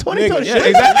masseuse in 20? Nigga, Yeah,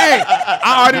 exactly. Hey,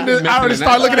 I already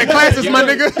started looking at classes, my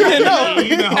nigga.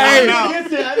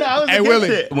 Hey, Hey, Willie.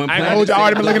 I ain't gonna hold you. I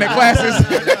already been looking at classes.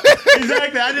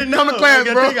 Exactly. I didn't know. Come to class, Like,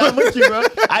 I bro. think I'm with you, bro.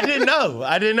 I didn't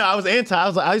know. I was anti.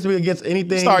 I used to be against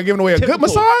anything. Start giving away a good typical.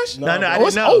 massage? No, I Oh, didn't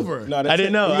it's know. over. No, that's I didn't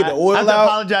it. know. You get the oil I have to out.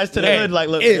 apologize to the Hey, hood. Like,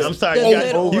 look, it's I'm sorry.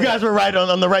 over. You guys were right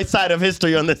on the right side of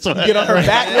history on this one. Get on her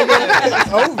back, nigga.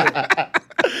 It's over.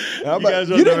 You guys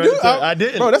were You on the didn't do right side. that. I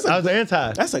didn't. Bro, that's I was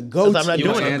anti. That's a go-to. I'm not You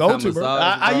doing was it. go-to, bro.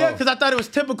 anti-massage, Yeah, because I thought it was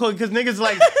typical. Because niggas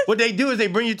like what they do is they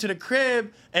bring you to the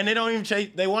crib and they don't even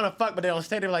chase. They want to fuck, but they don't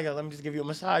stay there. Like, let me just give you a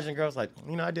massage. And girls like,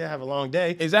 I did have a long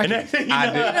day. Exactly. And next thing you I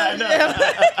know, did.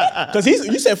 I know. Because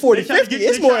you said 40, 50.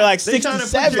 It's more like They trying to put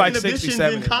 67. your Like inhibitions 60,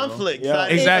 70, in bro. conflict. Yeah.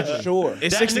 Like, Exactly. Sure. It's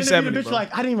that- and 60, then 70, the bitch bro.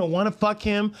 like, I didn't even want to fuck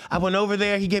him. I went over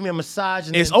there. He gave me a massage.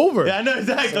 And It's then- over. Yeah, I know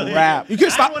exactly. It's a wrap. You can I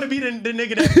stop- want to be the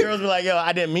nigga that girls be like, yo,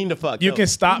 I didn't mean to fuck. You Yo, can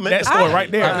stop meant that to story fuck.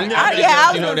 right there. I was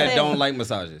you know gonna that say. don't like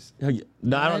massages.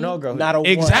 No, I don't know, girl. Not a one.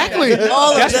 Exactly.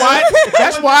 All of That's them. why.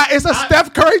 That's why it's a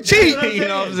Steph Curry cheat. You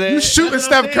know what I'm saying? You shooting That's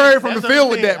what I'm Steph Curry saying. from the That's what field I'm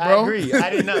with saying. that, bro. I agree. I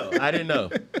didn't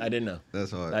know.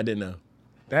 That's hard. I didn't know.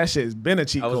 That shit's been a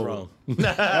cheat I was code. wrong.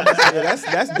 Yeah, that's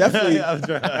definitely I was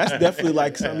wrong. that's definitely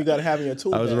like something you got to have in your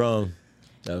tool. I was bag. wrong.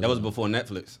 That was before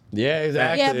Netflix. Yeah,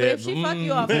 exactly. Yeah, but if she fuck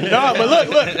you off, No, but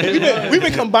look, we've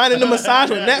been combining the massage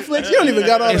with Netflix. You don't even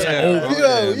got all that.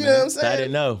 You know what I'm I saying?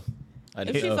 didn't know.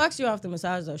 if she fucks you off the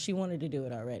massage though, she wanted to do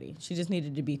it already. She just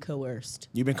needed to be coerced.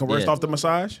 You been coerced Yeah. off the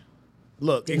massage?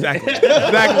 Look, exactly.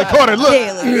 Exactly. Carter, look.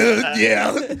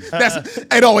 Yeah.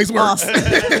 It always works.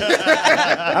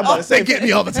 I'm about to say, They get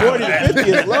me all the time. 40 to 50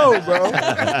 is low, bro.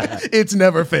 It's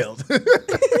never failed.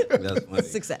 That's funny.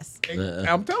 Success.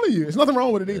 I'm telling you, there's nothing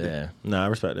wrong with it either. Yeah. No, I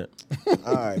respect it.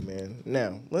 All right, man.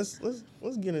 Now let's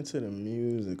get into the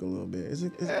music a little bit. Is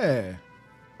it? Yeah.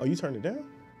 Oh, you turned it down?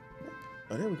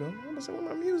 Oh, there we go. I'm about to say where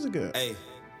my music at. Hey,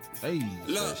 Hey.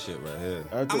 That shit right here.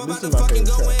 All right, I'm this about to is my fucking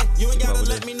favorite go in. track. You ain't gotta with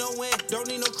let this? me know when. Don't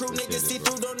need no crew, niggas shit see is,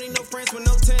 through. Don't need no friends with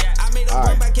no tent. I made a All go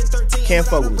right. back in 13. Can't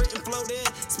fuck with me.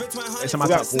 It's in my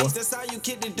top four. That's how you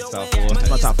kick the dough Top in. four. Money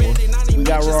My is top four. spending, I need We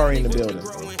got bitches, Rory I in the need building.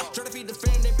 women growing. Try to feed the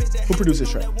family, put that Who produced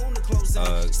this track?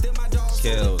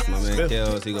 Kells, my man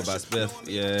Kells, he go by Spiff.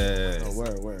 Yeah.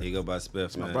 Oh, word. He go by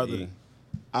Spiff, man. brother. He-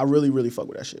 I really fuck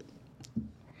with that shit.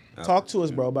 Talk to us,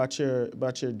 bro, about your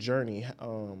journey.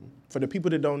 For the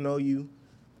people that don't know you,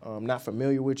 not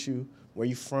familiar with you, where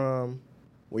you from,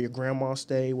 where your grandma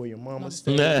stayed, where your mama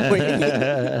stayed,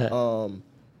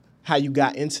 how you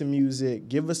got into music.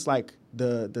 Give us like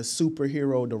the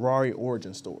superhero, the Rory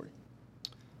origin story.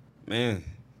 Man,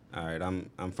 all right,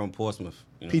 I'm from Portsmouth.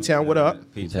 You know P-Town, what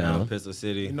up? P-Town, Pistol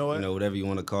City. You know what? Whatever you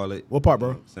want to call it. What part, bro?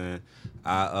 You know what I'm saying?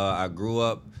 I grew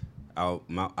up.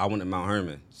 I went to Mount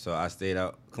Herman, so I stayed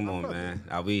out. Come on, man.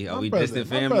 Are we distant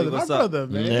family? What's my up? brother,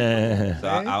 man. Yeah. So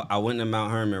I went to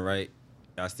Mount Herman, right?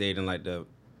 I stayed in like the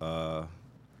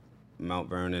Mount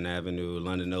Vernon Avenue,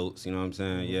 London Oaks. You know what I'm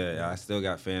saying? Yeah, I still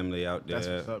got family out there.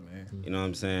 That's what's up, man. You know what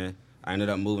I'm saying? I ended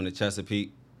up moving to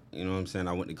Chesapeake. You know what I'm saying?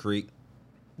 I went to Creek.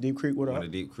 Deep Creek, what Went up? to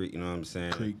Deep Creek, you know what I'm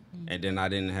saying? Creek. And then I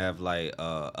didn't have like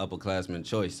upperclassman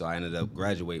choice, so I ended up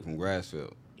graduating from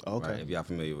Grassfield. Okay. Right? If y'all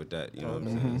familiar with that, you know what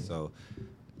I'm saying? So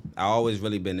I always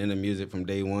really been into music from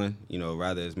day one, you know,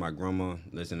 rather as my grandma,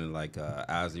 listening to like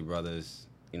Isley Brothers,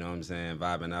 you know what I'm saying,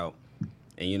 vibing out.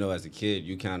 And you know, as a kid,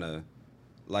 you kind of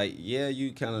like, yeah,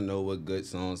 you kind of know what good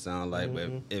songs sound like, but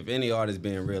if any artist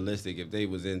being realistic, if they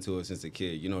was into it since a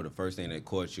kid, you know, the first thing that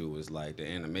caught you was like the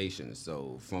animation.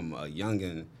 So from a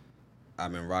youngin',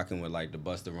 I've been rocking with like the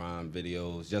Busta Rhymes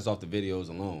videos, just off the videos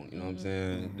alone. You know what I'm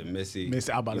saying? The Missy.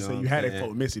 Missy, I was about to know say, what you I'm had it saying?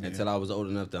 for Missy then. Until I was old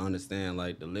enough to understand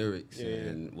like the lyrics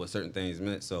and what certain things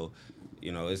meant. So,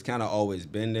 you know, it's kind of always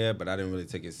been there, but I didn't really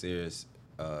take it serious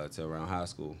till around high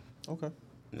school. Okay.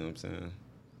 You know what I'm saying?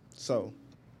 So,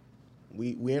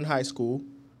 we in high school.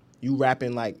 You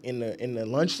rapping like in the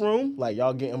lunchroom, like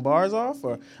y'all getting bars off,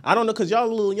 or I don't know, cause y'all a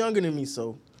little younger than me,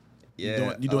 so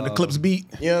Yeah. You doing the Clips beat?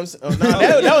 you know what I'm saying. Oh,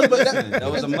 nah,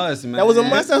 that was a must, man. that was a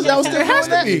must. That's what I was still has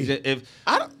doing to be. that. If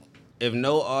if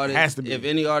no Has artist, to be. if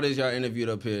any artist y'all interviewed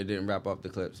up here didn't rap off the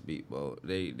Clips beat, bro,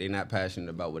 they not passionate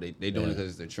about what they doing it because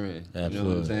it's the trend. You know what I'm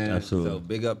Absolutely. saying? Absolutely. So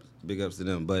big ups to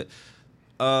them. But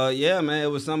yeah, man, it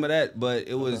was some of that. But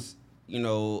it was, you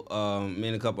know, me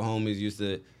and a couple homies used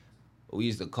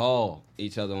to call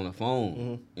each other on the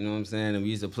phone. You know what I'm saying? And we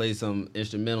used to play some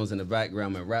instrumentals in the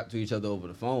background and rap to each other over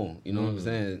the phone. You know what I'm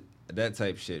saying? That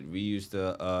type shit. We used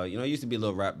to, you know, it used to be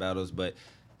little rap battles, but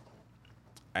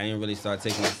I didn't really start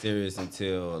taking it serious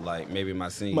until like maybe my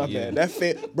senior My year. bad. That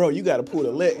fail, bro. You gotta pull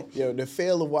the lick. Yo, the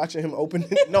fail of watching him open.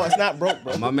 No, it's not broke,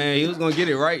 bro. My man, he was gonna get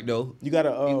it right though. You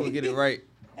gotta. He was gonna get it right.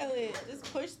 Elliot,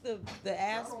 just push the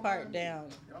ass part down.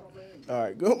 All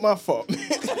right, go. My fault. Man.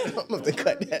 I'm gonna have to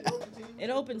cut that out. It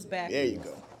opens back. There you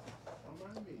go.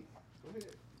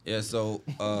 Yeah, so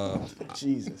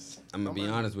Jesus. I'm gonna be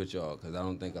honest with y'all because I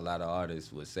don't think a lot of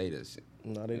artists would say this.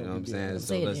 No, they You don't. know what I'm be saying? doing So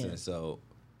Say it listen, then. so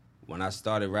when I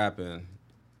started rapping,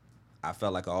 I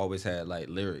felt like I always had like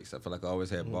lyrics. I felt like I always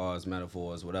had bars,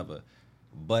 metaphors, whatever.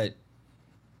 But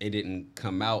it didn't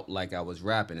come out like I was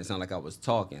rapping. It sounded like I was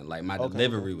talking. Like my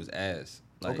delivery was ass.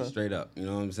 Like straight up. You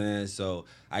know what I'm saying? So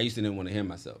I used to didn't want to hear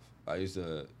myself. I used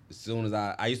to, as soon as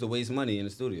I used to waste money in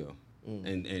the studio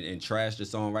and trash the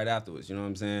song right afterwards. You know what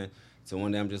I'm saying? So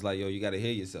one day I'm just like, yo, you gotta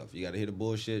hear yourself. You gotta hear the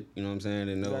bullshit, you know what I'm saying?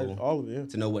 And know All of it. Yeah.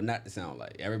 to know what not to sound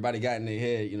like. Everybody got in their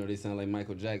head, you know, they sound like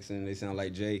Michael Jackson, they sound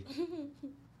like Jay.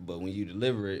 But when you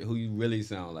deliver it, who you really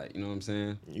sound like, you know what I'm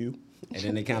saying? You. And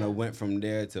then they kind of went from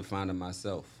there to finding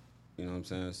myself, you know what I'm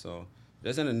saying? So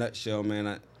just in a nutshell,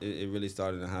 man, it really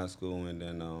started in high school, and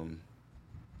then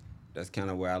that's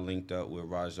kind of where I linked up with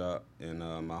Rajat and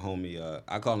my homie,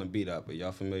 I call him Beat Up, but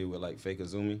y'all familiar with like Fake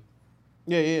Azumi?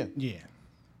 Yeah. Yeah.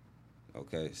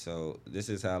 Okay, so this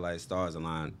is how like stars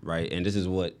align, right? And this is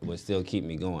what still keep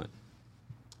me going.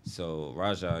 So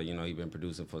Raja, you know, he been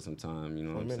producing for some time, you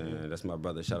know what I'm saying? That's my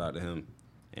brother, shout out to him.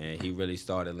 and he really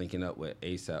started linking up with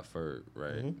ASAP Ferg,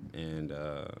 right? Mm-hmm. And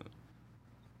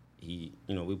he,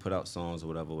 we put out songs or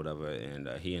whatever, and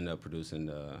he ended up producing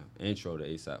the intro to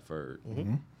ASAP Ferg.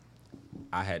 Mm-hmm.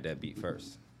 I had that beat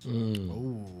first.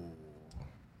 Ooh.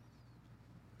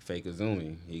 Fake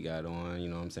Azumi, he got on, you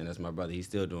know what I'm saying? That's my brother. He's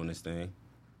still doing this thing.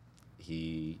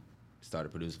 He started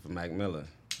producing for Mac Miller.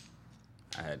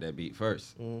 I had that beat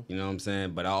first. You know what I'm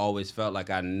saying? But I always felt like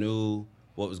I knew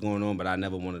what was going on, but I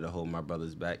never wanted to hold my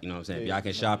brothers back. You know what I'm saying? If y'all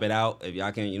can shop it out, if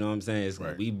y'all can, you know what I'm saying? It's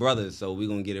Right. we brothers, so we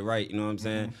gonna get it right. You know what I'm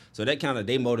saying? So that kind of,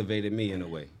 they motivated me in a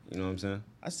way. You know what I'm saying?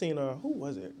 I seen who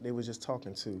was it? They was just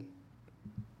talking to.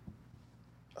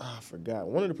 I forgot.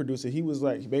 One of the producers, he was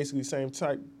like basically same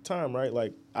time, right?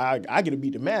 Like I get to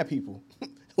beat the mad people.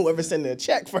 Whoever send a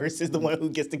check first is the one who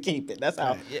gets to keep it. That's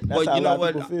how. That's Well, how you a know lot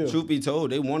what? of people feel. Truth be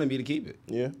told, they wanted me to keep it.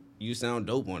 Yeah. You sound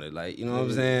dope on it, like, you know what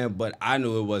I'm saying? But I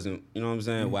knew it wasn't, you know what I'm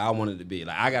saying, where I wanted to be.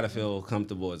 Like, I gotta feel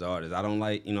comfortable as an artist. I don't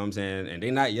like, you know what I'm saying? And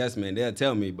they not yes men, they'll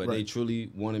tell me, but they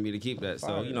truly wanted me to keep that.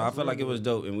 So, you know, I felt like it was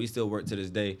dope, and we still work to this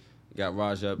day. Got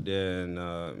Raj up there,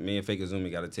 and me and Fake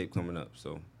Azumi got a tape coming up,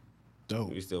 so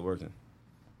Dope. we still working.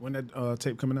 When that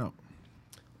tape coming out?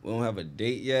 We don't have a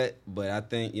date yet, but I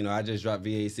think, I just dropped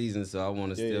VA season, so I want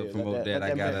to still promote that.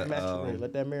 I gotta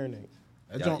let that marinate.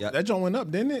 That joint went up,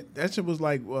 didn't it? That shit was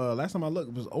like last time I looked,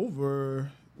 it was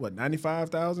over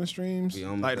 95,000 streams We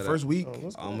almost like the at first week.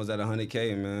 almost at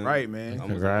 100K, man. Right, man. Almost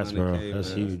Congrats, at bro. 100K, That's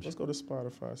man. huge. Let's go to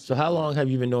Spotify. So how long have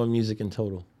you been doing music in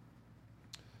total?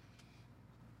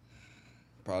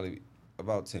 Probably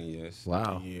about 10 years.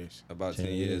 Wow. Years. About 10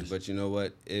 10 years. years. But you know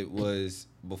what? It was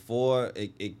before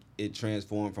it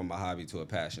transformed from a hobby to a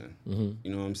passion. Mm-hmm.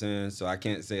 You know what I'm saying? So I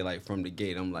can't say like from the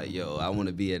gate, I'm like, yo, I want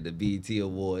to be at the BET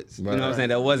Awards. Right. You know what I'm saying?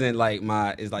 That wasn't like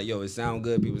it's like, yo, it sound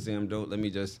good. People say I'm dope. Let me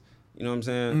just, you know what I'm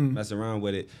saying? Mess around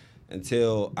with it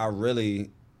until I really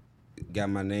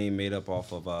got my name made up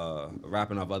off of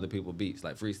rapping off other people's beats,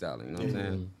 like freestyling. You know what I'm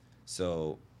saying?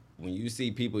 So when you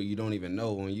see people you don't even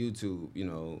know on YouTube,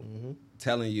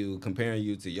 telling you, comparing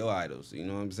you to your idols, you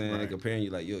know what I'm saying? Right. Comparing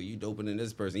you like, yo, you doper than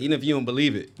this person, even if you don't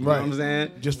believe it. You know Right. what I'm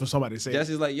saying? Just for somebody to say.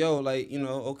 Jesse's like, yo, like,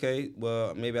 okay,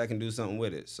 well, maybe I can do something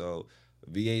with it. So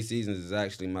VA Seasons is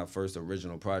actually my first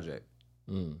original project.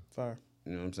 Fire.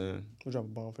 You know what I'm saying? We'll drop a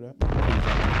bomb for that.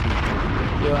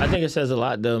 Yo, I think it says a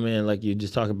lot though, man. Like you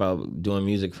just talk about doing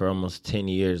music for almost 10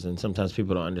 years, and sometimes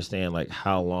people don't understand like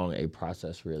how long a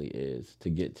process really is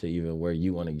to get to even where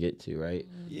you want to get to, right?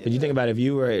 Because you think about it, if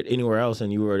you were anywhere else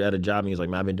and you were at a job and you was like,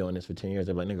 man, I've been doing this for 10 years,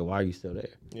 they're like, nigga, why are you still there?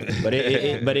 Yeah. But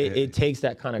it takes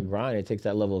that kind of grind, it takes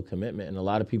that level of commitment, and a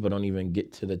lot of people don't even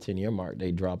get to the 10-year mark.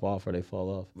 They drop off or they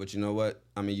fall off. But you know what?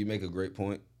 I mean, you make a great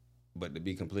point, but to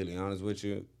be completely honest with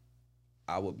you,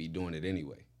 I would be doing it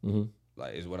anyway. Mm-hmm.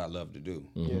 Like, it's what I love to do.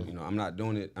 Mm-hmm. I'm not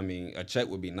doing it. I mean, a check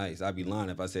would be nice. I'd be lying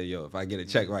if I said, yo, if I get a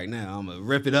check right now, I'm going to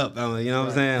rip it up. You know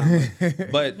what I'm saying?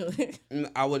 But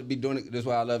I would be doing it. That's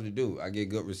what I love to do. I get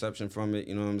good reception from it.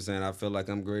 You know what I'm saying? I feel like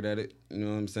I'm great at it. You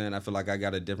know what I'm saying? I feel like I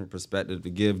got a different perspective to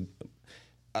give.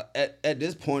 At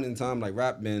this point in time, like,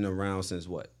 rap been around since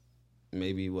what?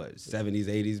 Maybe 70s,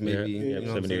 80s, maybe, Yeah, you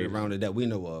know what I'm saying, 70s. around it that we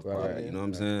know of, probably, Right, you know what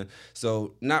I'm saying?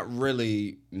 So not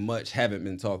really much haven't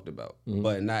been talked about,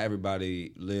 but not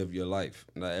everybody live your life.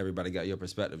 Not everybody got your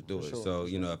perspective to it. So,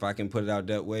 if I can put it out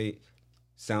that way,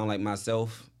 sound like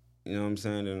myself, you know what I'm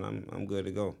saying, then I'm good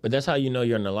to go. But that's how you know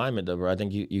you're in alignment, though, bro. I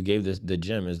think you gave this the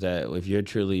gem is that if you're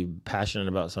truly passionate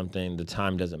about something, the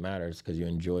time doesn't matter. It's because you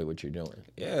enjoy what you're doing.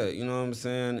 Yeah, you know what I'm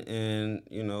saying? And,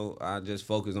 I just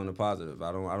focus on the positive.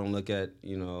 I don't look at,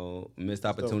 missed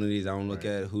opportunities. I don't look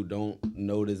at who don't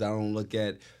notice. I don't look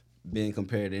at being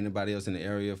compared to anybody else in the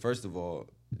area. First of all,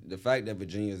 the fact that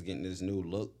Virginia's getting this new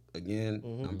look again,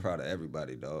 I'm proud of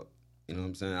everybody, dog. You know what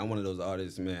I'm saying? I'm one of those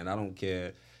artists, man, I don't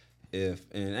care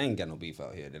and I ain't got no beef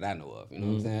out here that I know of, you know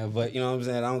what I'm saying? But, you know what I'm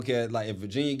saying? I don't care. Like, if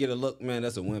Virginia get a look, man,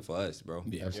 that's a win for us, bro.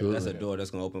 Yeah, absolutely. That's a door that's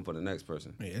going to open for the next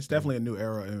person. Yeah, it's definitely a new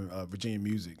era in Virginia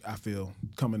music, I feel,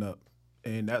 coming up.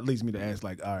 And that leads me to ask,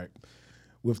 like, all right,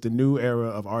 with the new era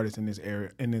of artists in this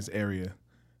area,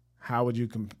 how would you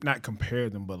not compare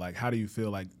them, but like how do you feel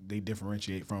like they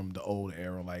differentiate from the old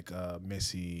era, like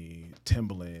Missy,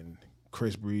 Timbaland,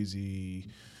 Chris Breezy,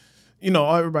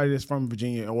 everybody that's from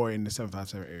Virginia or in the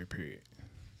 757 area period?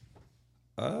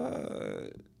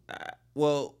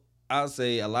 Well, I'll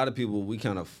say a lot of people, we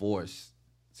kind of forced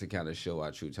to kind of show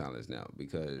our true talents now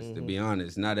because, to be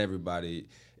honest, not everybody,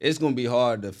 it's going to be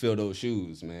hard to fill those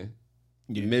shoes, man.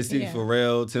 Yeah. Missy, Yeah.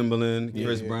 Pharrell, Timbaland,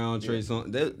 Chris Brown, Trey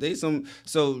Songz, they some,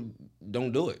 so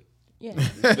don't do it. Yeah.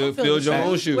 Fill your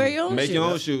own shoes. Wear your own Make your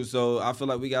shoes. own shoes. So I feel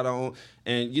like we got our own,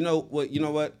 and you know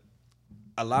what?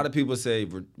 A lot of people say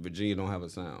Virginia don't have a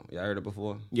sound. Y'all heard it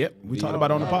before? Yep, we talked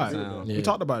about it on the pod. Sound. We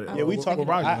talked about it. Yeah, we talked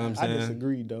about. You know what I'm I saying?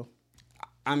 disagreed though.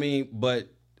 I mean, but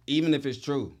even if it's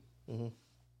true,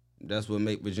 that's what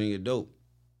make Virginia dope.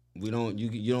 We don't,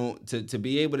 you don't, to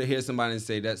be able to hear somebody and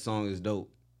say that song is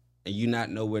dope, and you not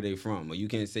know where they from, or you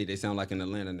can't say they sound like an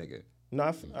Atlanta nigga.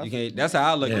 No, You can't. That's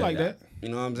how I look I at like that. that. You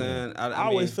know what I'm saying? I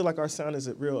always feel like our sound is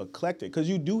real eclectic because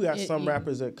you do got some yeah.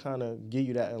 rappers that kind of give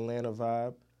you that Atlanta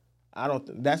vibe. I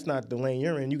don't. That's not the lane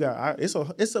you're in. You got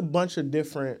it's a bunch of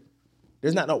different.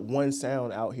 There's not one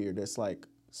sound out here that's like.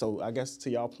 So I guess to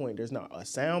y'all point, there's not a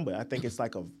sound, but I think it's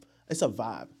like it's a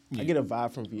vibe. I get a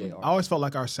vibe from VAR. I always felt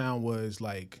like our sound was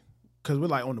like, because we're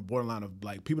like on the borderline of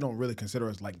like, people don't really consider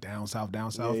us like down south.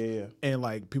 Yeah. And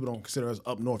like people don't consider us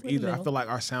up north We're the either. I middle. feel like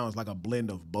our sound is like a blend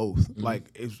of both.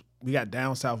 Like we got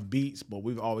down south beats, but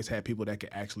we've always had people that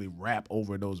could actually rap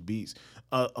over those beats,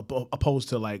 opposed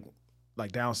to like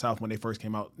down south when they first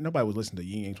came out, nobody was listening to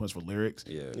Ying Yang Twins for lyrics.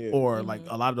 Yeah. Or like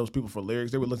a lot of those people for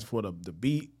lyrics, they would listen for the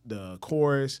beat, the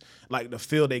chorus, like the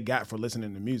feel they got for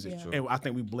listening to music. Yeah. And I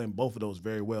think we blend both of those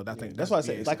very well. I think That's why I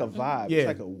say it's like a vibe. Yeah.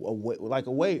 It's like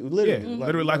a wave, literally. Yeah,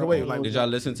 literally like a wave. Like, Did y'all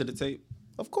listen to the tape?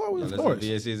 Of course. Listen course. to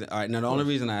VSC's? All right. Now the only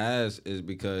reason I asked is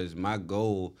because my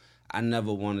goal, I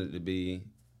never wanted to be,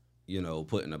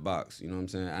 put in a box. You know what I'm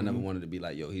saying? I never wanted to be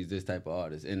like, yo, he's this type of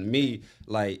artist. And me,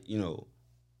 like,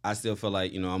 I still feel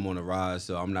like, I'm on a rise,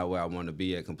 so I'm not where I want to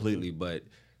be at completely. But,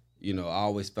 I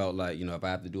always felt like, if I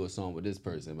have to do a song with this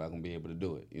person, am I going to be able to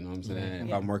do it? You know what I'm saying?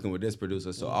 If I'm working with this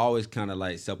producer. So I always kind of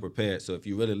like self-prepared. So if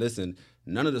you really listen,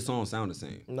 none of the songs sound the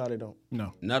same. No, they don't.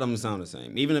 no. None of them sound the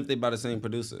same, even if they by the same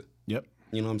producer. Yep.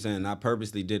 You know what I'm saying? I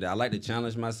purposely did it. I like to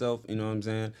challenge myself, you know what I'm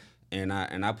saying? And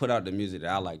I put out the music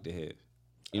that I like to hear.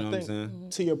 You know what I'm saying?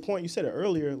 To your point, you said it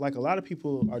earlier, like a lot of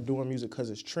people are doing music because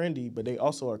it's trendy, but they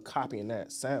also are copying that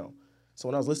sound. So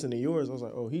when I was listening to yours, I was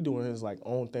like, oh, he doing his like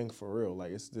own thing for real.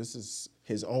 Like this is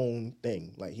his own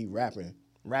thing. Like he rapping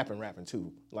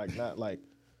too. Like not like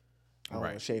I don't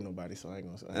want to shade nobody, so I ain't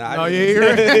gonna say. You're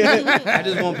right. I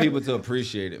just want people to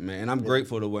appreciate it, man. And I'm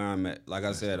grateful to where I'm at. Like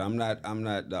I said, I'm not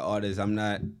the artist. I'm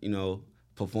not,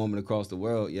 performing across the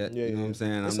world yet. Yeah, you know yeah. what I'm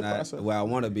saying? It's I'm a not process. where I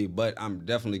want to be, but I'm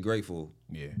definitely grateful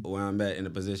Yeah. where I'm at in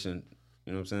the position.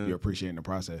 You know what I'm saying? You're appreciating the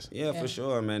process. Yeah, for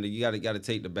sure, man. You gotta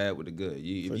take the bad with the good.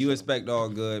 If you expect all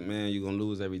good, man, you're gonna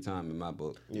lose every time in my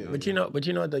book. Yeah. But you know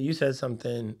what though, you said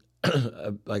something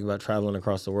like about traveling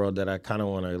across the world that I kind of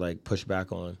want to like push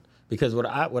back on. Because what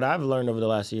I've learned over the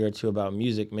last year or two about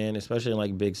music, man, especially in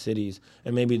like big cities,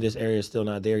 and maybe this area is still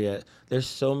not there yet, there's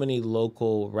so many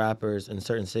local rappers in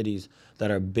certain cities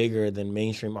that are bigger than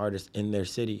mainstream artists in their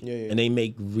city. Yeah. And they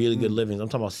make really good livings. I'm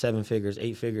talking about 7 figures,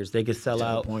 8 figures. They could sell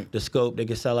out the Scope, they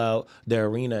could sell out their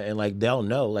arena, and like they'll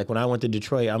know. Like when I went to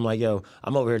Detroit, I'm like, yo,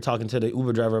 I'm over here talking to the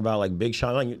Uber driver about like Big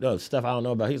Sean, like, stuff I don't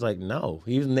know about. He's like, no.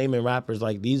 He was naming rappers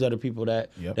like these are the people that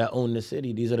own the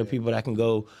city. These are the people that can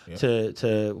go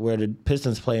to where the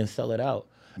Pistons play and sell it out.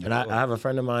 And I have a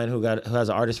friend of mine who has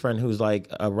an artist friend who's like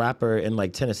a rapper in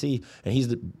like Tennessee, and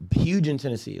he's huge in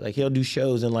Tennessee. Like he'll do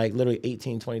shows and like literally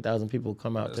 20,000 people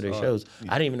come out to their shows.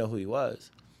 I didn't even know who he was.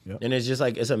 Yep. And it's just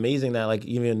like, it's amazing that like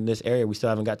even in this area, we still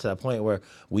haven't got to that point where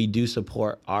we do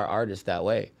support our artists that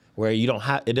way. Where you don't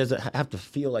have, it doesn't have to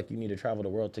feel like you need to travel the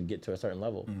world to get to a certain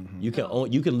level. Mm-hmm.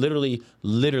 You can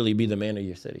literally be the man of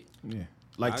your city. Yeah.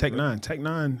 Like Tech Nine. Tech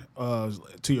Nine,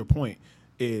 to your point,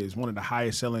 is one of the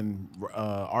highest selling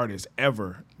artists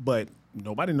ever, but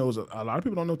nobody knows. A lot of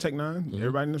people don't know Tech Nine. Mm-hmm.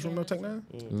 Everybody in this room know Tech Nine.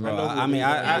 Mm-hmm.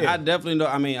 I definitely know.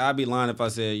 I mean, I'd be lying if I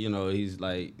said he's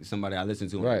like somebody I listen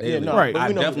to. Right. Yeah, no, right.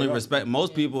 I definitely respect.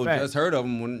 Most people Fact. just heard of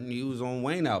him when he was on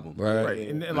Wayne album. Right. And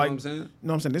You know like, what I'm saying? You know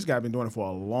what I'm saying? This guy been doing it for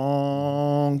a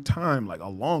long time, like a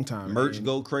long time. Merch man.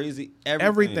 go crazy.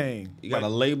 Everything. You got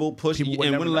Like, a label push. people And would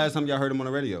when never the know. last time y'all heard him on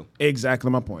the radio? Exactly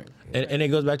my point. And it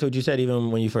goes back to what you said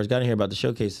even when you first got in here about the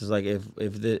showcases. Like if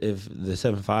the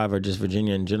 7-5 or just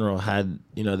Virginia in general had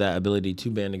that ability to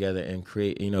band together and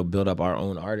create build up our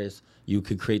own artists, you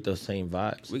could create those same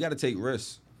vibes. We got to take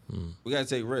risks. We got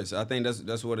to take risks. I think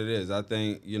that's what it is. I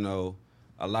think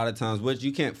a lot of times, which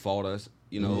you can't fault us,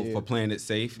 for playing it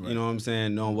safe. Right. You know what I'm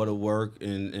saying? Knowing what'll work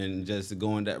and just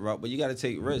going that route. But you got to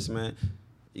take risks, man.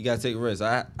 You gotta take risks.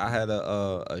 I had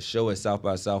a show at South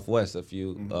by Southwest a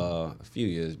few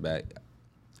years back.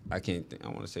 I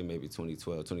want to say maybe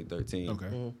 2012, 2013.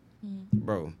 Okay.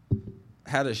 Bro,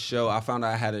 had a show. I found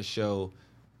out I had a show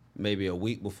maybe a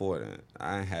week before then.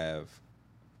 I didn't have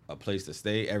a place to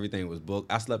stay. Everything was booked.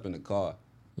 I slept in the car,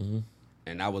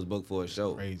 and I was booked for a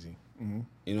show. Crazy.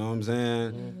 You know what I'm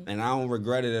saying? And I don't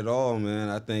regret it at all, man.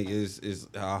 I think it's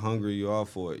how hungry you are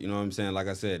for it. You know what I'm saying? Like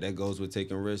I said, that goes with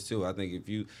taking risks too. I think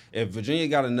if Virginia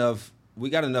got enough, we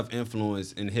got enough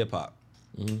influence in hip hop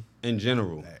in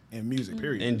general. In music,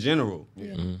 period. In general.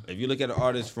 If you look at an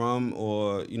artist from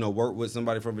or, you know, work with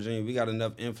somebody from Virginia, we got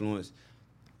enough influence.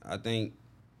 I think,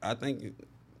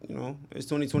 you know, it's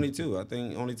 2022. I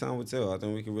think only time will tell. I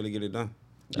think we can really get it done.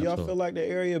 Do y'all feel like the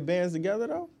area bands together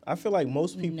though? I feel like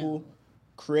most people,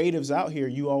 creatives out here,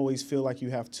 you always feel like you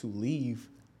have to leave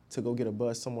to go get a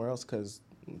buzz somewhere else. Because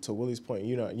to Willie's point,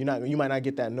 you might not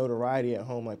get that notoriety at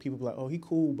home. Like people be like, oh, he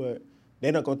cool, but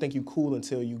they're not gonna think you cool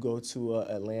until you go to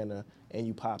Atlanta and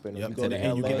you pop in. Or you go to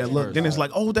and you LA. get that look. Then it's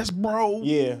like, oh, that's bro.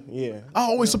 Yeah. I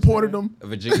always supported them.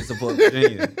 Virginia support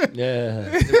Virginia.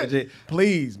 Yeah.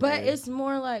 Please, But man. it's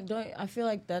more like, I feel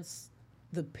like that's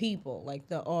the people, like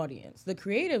the audience. The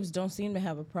creatives don't seem to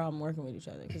have a problem working with each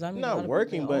other. Because I mean, a lot Not of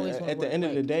working, people but always wanna at the work, end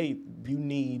of the like- day, you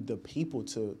need the people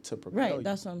to propel Right, you.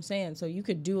 that's what I'm saying. So you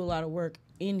could do a lot of work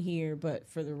in here, but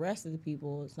for the rest of the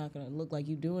people, it's not going to look like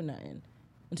you doing nothing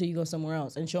until you go somewhere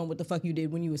else and show them what the fuck you did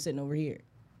when you were sitting over here.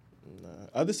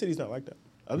 Other cities not like that.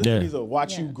 Other Yeah. cities will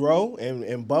watch you Yeah. grow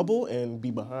and bubble and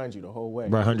be behind you the whole way.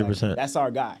 Right, 100%. Like, that's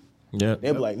our guy. Yeah.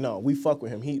 They'll be like, no, we fuck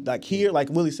with him. He like here, like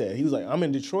Willie said, he was like, I'm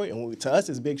in Detroit, and to us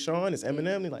it's Big Sean, it's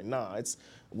Eminem. They're like, nah,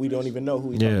 we don't even know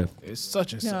who he. Yeah. It's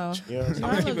such and No. such. You know what I'm saying?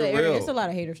 I love keep the it area. real. It's a lot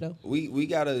of haters, though. We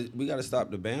gotta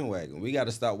stop the bandwagon. We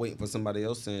gotta stop waiting for somebody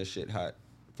else saying shit hot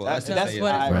for us to That's say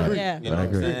what it. I Right. agree. Yeah. You know I what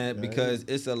I'm agree. saying? Because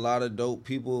it's a lot of dope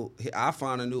people. I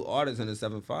find a new artist in the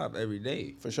 7.5 every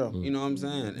day. For sure. You know what I'm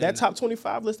saying? That And top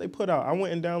 25 list they put out, I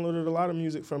went and downloaded a lot of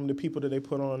music from the people that they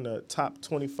put on the top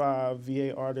 25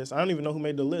 VA artists. I don't even know who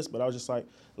made the list, but I was just like,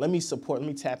 let me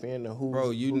tap into who.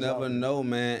 Bro, you never know,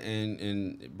 man.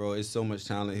 And bro, it's so much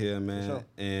talent here, man. sure.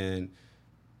 And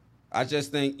I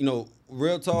just think, you know,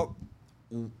 real talk,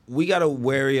 we gotta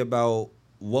worry about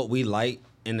what we like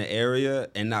in the area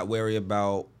and not worry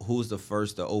about who's the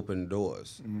first to open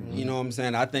doors. You know what I'm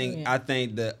saying? I think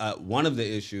that one of the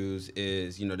issues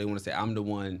is, you know, they want to say I'm the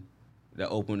one that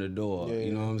opened the door. Yeah,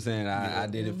 You know what I'm saying? I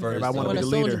did it first. Everybody wanna Want be a the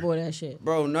soldier leader. boy that shit.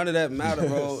 Bro, none of that matter,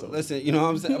 bro. Listen, you know what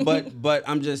I'm saying? But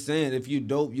I'm just saying, if you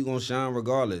dope, you gonna shine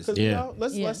regardless. Because Yeah.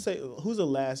 let's say who's the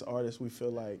last artist we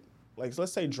feel like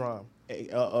let's say Drum,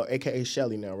 aka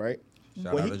Shelly now, right?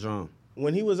 Shout When out he- to Drum.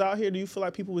 When he was out here, do you feel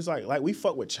like people was like we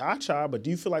fuck with Cha Cha, but do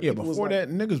you feel like Yeah, people was before like, that,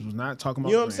 niggas was not talking about.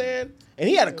 you know what I'm Dre. saying? And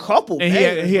he had a couple. And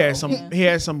bangers, he had bro. he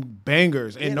had some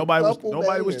bangers, and had a nobody was couple was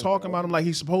bangers, talking bro. about him like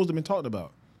he's supposed to be talked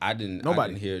about. I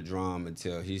didn't hear Drum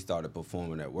until he started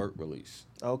performing at work release.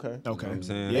 Okay. Okay, You know what I'm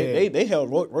saying? Yeah. They held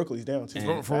Rockley's down too.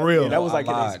 And- For real. Yeah, that was I like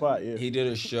in their lied. spot. Yeah. He did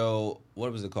a show,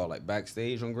 what was it called? Like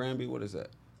Backstage on Granby? What is that?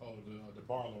 Oh, the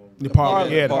parlor. The parlor,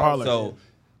 parlor. yeah, the parlor.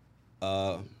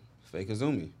 So, Fake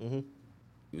Azumi.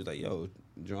 He was like, yo,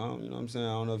 Drum, you know what I'm saying? I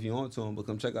don't know if you on to him, but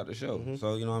come check out the show.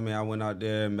 So, you know what I mean? I went out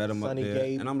there and met him Sonny up there.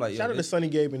 Gabe. And I'm like, yo, shout out to this- Sonny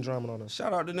Gabe and Drummond on them.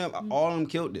 shout out to them. All of them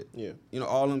killed it. Yeah. You know,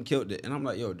 all of them killed it. And I'm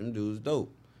like, yo, them dudes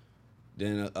dope.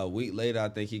 Then a week later, I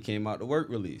think he came out to work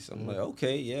release. I'm like,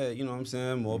 okay, yeah, you know what I'm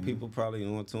saying? More people probably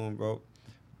on to him, bro.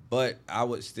 But I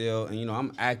would still, and you know,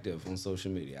 I'm active on social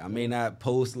media. I may not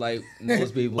post like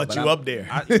most people, But you I'm- up there.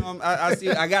 I, you know, I see.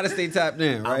 I gotta stay tapped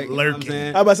in, right? You know what I'm lurking.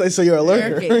 saying? I about to say, so you're a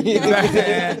lurker. Lurking.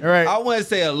 Right. I wouldn't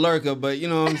say a lurker, but you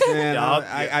know what I'm saying? Y'all-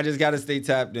 I just gotta stay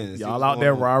tapped in. See Y'all what's out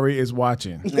there, going on. Rari is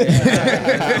watching.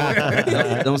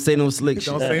 Don't say no slick shit.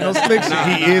 Don't say no slick shit.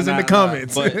 He is in the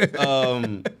comments. But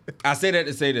I say that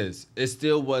to say this. It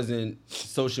still wasn't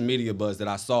social media buzz that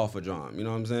I saw for Drum. You know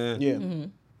what I'm saying? Yeah.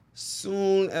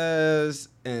 Soon as,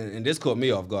 and this caught me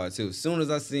off guard too. Soon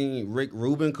as I seen Rick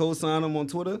Rubin co-sign him on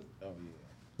Twitter.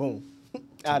 Boom.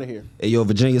 Out of here. Hey, yo,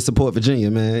 Virginia, support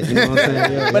Virginia, man. You know what I'm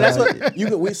saying? Yeah, But that's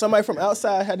what somebody from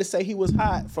outside had to say he was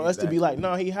hot for us to be like,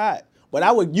 no, he hot.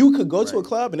 But you could go to a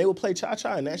club and they would play Cha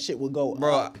Cha and that shit would go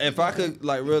Bro, up. if I could,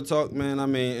 like, real talk, man, I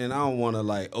mean, and I don't want to,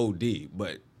 like, OD,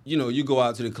 but, you know, you go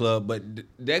out to the club, but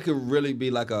that could really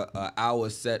be like a hour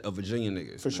set of Virginia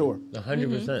niggas. For man. sure.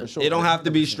 100%. For sure. It don't have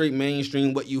to be straight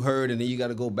mainstream what you heard, and then you got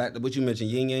to go back to what you mentioned,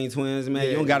 Yin Yang Twins, man.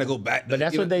 You don't got to go back. But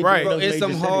that's you what know, they Right. do. Bro, in those it's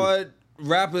some major cities. hard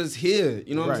rappers here,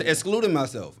 you know what I'm Right. saying? Excluding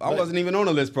myself. I wasn't even on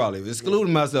the list probably.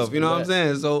 Excluding myself, you know what I'm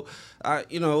saying? So,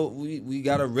 we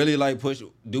got to really like push.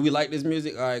 Do we like this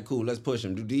music? All right, cool, let's push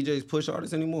them. Do DJs push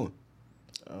artists anymore?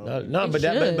 No, but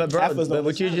Alphas don't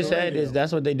what you listen just to the said radio. is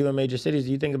that's what they do in major cities.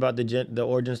 You think about the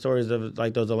origin stories of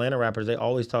like those Atlanta rappers. They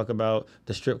always talk about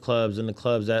the strip clubs and the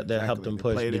clubs that helped them They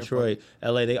push. play there Detroit,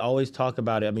 LA. They always talk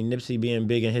about it. I mean, Nipsey being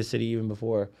big in his city even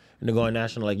before and they're going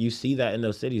national. Like you see that in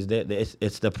those cities.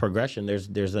 It's the progression.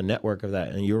 There's a network of that.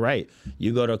 And you're right.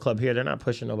 You go to a club here, they're not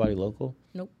pushing nobody local.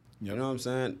 Nope. You know what I'm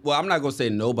saying? Well, I'm not gonna say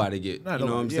nobody get. Not you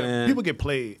know what I'm nobody. Yeah, saying? people get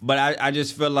played. But I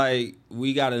just feel like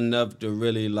we got enough to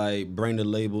really like bring the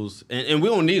labels, and we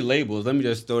don't need labels. Let me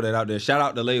just throw that out there. Shout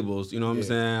out to labels. You know what I'm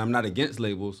saying? I'm not against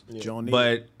labels, You don't need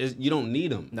but you don't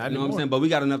need them. Not you know what I'm anymore. saying? But we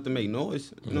got enough to make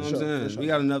noise. You know what I'm saying? We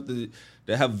got enough to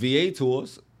have VA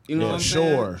tours. You know what I'm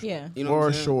Sure. saying? Yeah. You know what For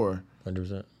I'm saying? sure.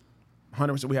 100%.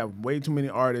 100%. We have way too many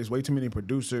artists, way too many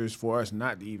producers for us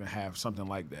not to even have something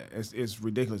like that. It's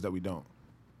ridiculous that we don't.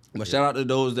 But shout out to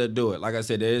those that do it. Like I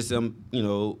said, there is some,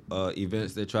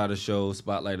 events that try to show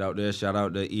spotlight out there. Shout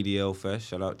out to EDL Fest.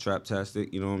 Shout out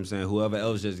Traptastic. You know what I'm saying? Whoever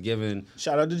else just giving,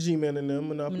 Shout out to G-Man and them,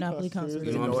 Monopoly Concerts.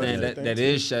 you know what I'm saying? That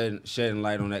is shedding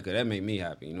light on that, because that make me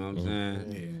happy. You know what I'm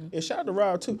saying? Yeah, shout out to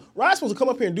Rod too. Rod's supposed to come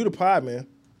up here and do the pod, man.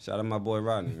 Shout out my boy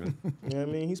Rodney, man. You know what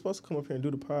I mean? He's supposed to come up here and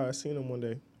do the pod. I seen him one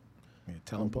day. Yeah,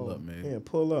 tell him pull up, man. Yeah,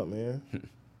 pull up, man.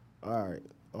 All right.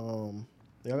 Y'all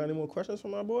got any more questions for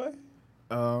my boy?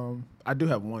 I do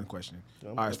have one question. I'm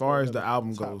All right, as gonna far play as the another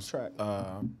album top goes, track.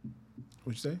 what'd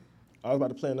you say? I was about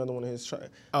to play another one of his tracks.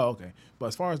 Oh, okay. But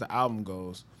as far as the album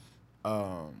goes,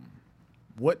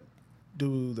 what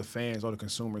do the fans or the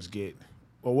consumers get,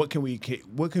 or what can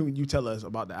you tell us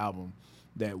about the album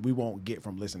that we won't get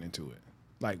from listening to it?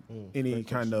 Like any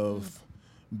kind of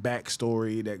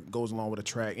backstory that goes along with a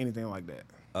track, anything like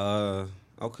that.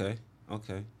 Okay.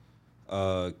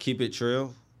 Keep It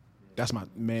Trill. That's my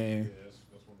man.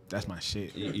 That's my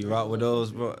shit. You rock with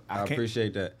those, bro? I can't-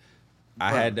 appreciate that. I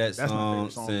Bro, had that that's my song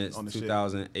favorite song since on the shit.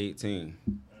 2018.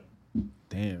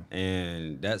 Damn.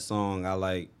 And that song,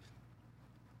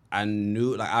 I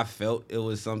knew, like, I felt it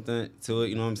was something to it.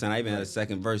 You know what I'm saying? I even had a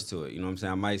second verse to it. You know what I'm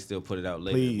saying? I might still put it out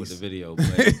later with the Please. video.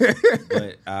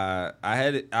 But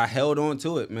I held on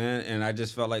to it, man. And I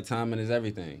just felt like timing is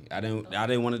everything. I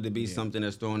didn't want it to be something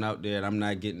that's thrown out there and I'm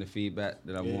not getting the feedback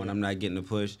that I want. I'm not getting the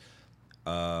push.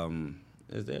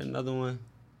 Is there another one?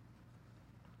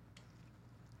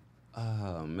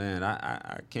 Oh, man,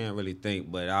 I can't really think.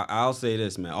 But I'll say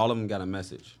this, man. All of them got a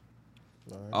message.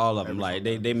 All of them. Like,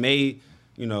 they made...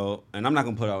 You know, and I'm not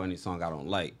gonna put out any song I don't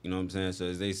like. You know what I'm saying? So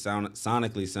as they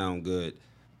sonically sound good,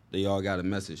 they all got a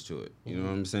message to it. You know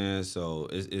what I'm saying? So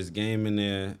it's game in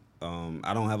there.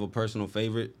 I don't have a personal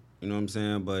favorite. You know what I'm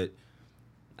saying? But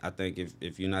I think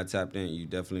if you're not tapped in, you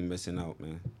definitely missing out,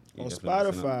 man. You On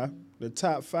definitely missing out. Spotify, the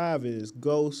top 5 is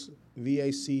Ghost,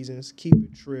 VA Seasons, Keep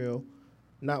It Trill,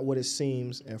 Not What It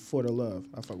Seems, and For the Love.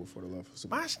 I fuck with For the Love.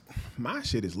 My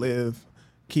shit is Live,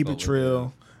 Keep Oh, It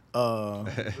Trill,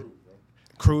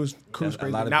 Cruise a Crazy.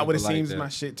 lot of Not What It people like Seems that. is my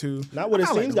shit too. Not What It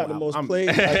I like Seems the got the whole most album. played.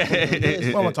 What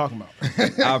am I talking about?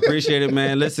 I appreciate it,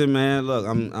 man. Listen, man. Look,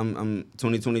 I'm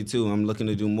 2022. I'm looking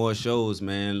to do more shows,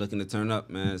 man. Looking to turn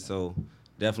up, man. So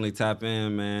definitely tap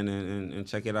in, man, and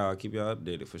check it out. I'll keep y'all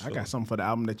updated for sure. I got something for the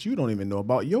album that you don't even know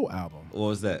about your album. What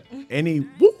was that? Any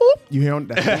whoop whoop you hear on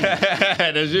that?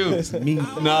 That's you. That's me.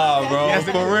 Nah, bro.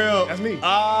 For real. That's me.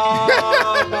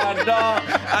 Oh, my dog.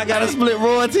 I got to split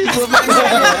royalties with my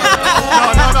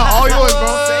No, all yours, bro.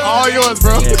 All yours,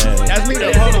 bro. That's me,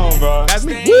 though. Hold on, bro. That's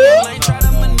me.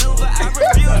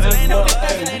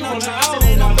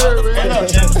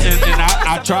 And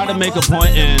I try to make a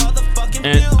point,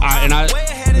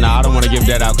 I don't want to give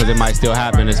that out because it might still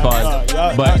happen as far as,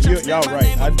 but y'all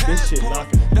right. This shit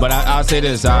knocking. But I'll say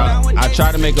this, I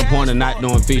try to make a point of not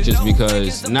doing features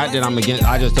because, not that I'm against,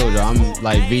 I just told you, I'm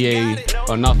like VA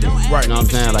or nothing. Right. You know what I'm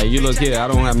saying? Like, you look here, I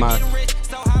don't have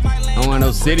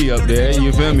no city up there,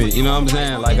 you feel me? You know what I'm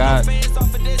saying? Like,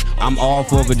 I'm all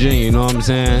for Virginia, you know what I'm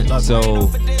saying? So,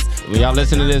 when y'all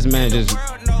listen to this, man, just,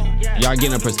 y'all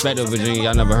getting a perspective of Virginia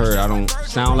y'all never heard. I don't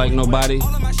sound like nobody,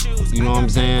 you know what I'm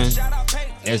saying?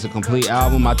 It's a complete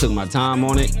album, I took my time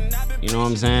on it, you know what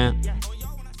I'm saying?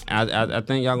 I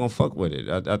think y'all gonna fuck with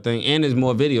it. I think, and there's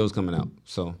more videos coming out.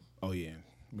 So. Oh yeah,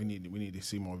 we need to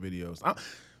see more videos.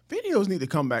 Videos need to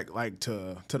come back like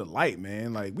to the light,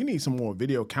 man. Like we need some more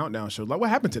video countdown shows. Like what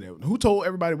happened to that? Who told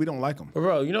everybody we don't like them?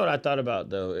 Bro, you know what I thought about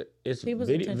though? It's People's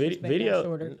video. attention span got Video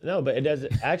shorter. no, but it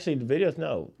doesn't actually.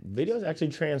 Videos actually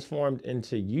transformed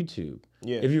into YouTube.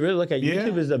 Yeah. If you really look at Yeah.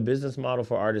 YouTube is a business model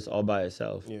for artists all by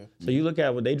itself. Yeah. So you look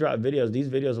at when they drop videos, these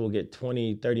videos will get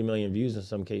 20, 30 million views in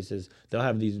some cases. They'll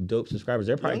have these dope subscribers.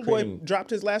 They're probably Young Boy creating. dropped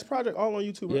his last project all on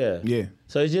YouTube. Right? Yeah. Yeah.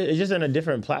 So it's just in a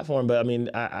different platform. But I mean,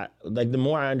 I like the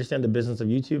more I understand the business of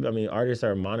YouTube, I mean, artists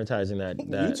are monetizing that.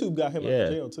 YouTube got him out of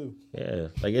jail too. Yeah,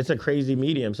 like it's a crazy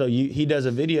medium. So he does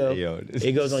a video,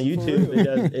 it goes on YouTube,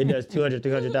 it does 200,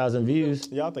 300,000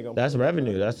 views. Y'all think I'm That's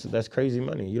revenue. That's crazy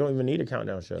money. You don't even need a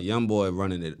countdown show. Young Boy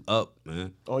running it up,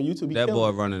 man. on YouTube? He That boy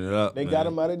killing it. running it up. They man. got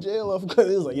him out of jail because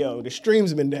it was like, yo, the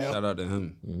streams been down. Shout out to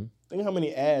him. Think how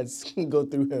many ads can go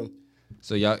through him.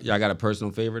 So y'all got a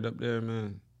personal favorite up there,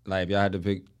 man? Like if y'all had to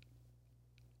pick.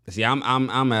 See, I'm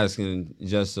asking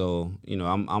just so you know.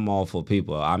 I'm all for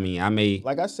people. I mean, I may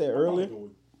Like I said earlier,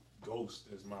 Ghost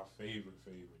is my favorite,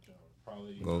 John.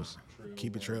 Probably Ghost.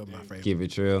 Keep it trail, my favorite. keep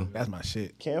it real. That's my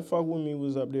shit. Can't Fuck With Me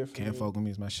was up there for Can't me. Fuck With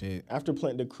Me is my shit. After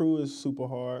playing The Crew is super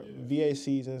hard. VA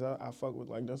Seasons, I fuck with,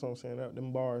 like, that's what I'm saying.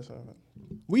 Them bars.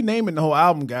 We naming the whole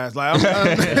album, guys. Like,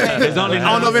 I There's only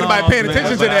don't know if anybody paying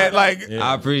attention to that. Like,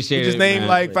 I appreciate we just it. named man.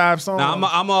 like 5 songs. Now,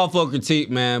 I'm all for critique,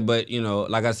 man. But you know,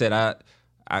 like I said,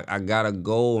 I got a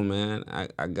goal, man.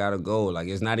 I got a goal. Like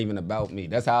it's not even about me.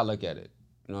 That's how I look at it.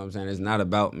 You know what I'm saying? It's not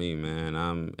about me,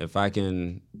 man. If I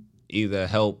can either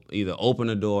open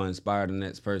the door, or inspire the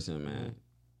next person, man.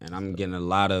 And I'm getting a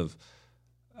lot of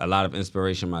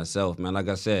inspiration myself, man. Like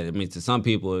I said, I mean, to some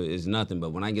people it's nothing,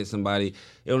 but when I get somebody,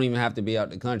 it don't even have to be out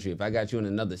the country. If I got you in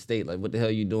another state, like what the hell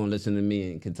you doing listening to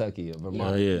me in Kentucky or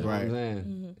Vermont? Yeah, yeah. You know what I'm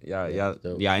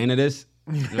saying? Y'all into this?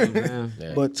 You know what I'm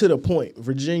saying? But to the point,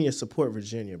 Virginia, support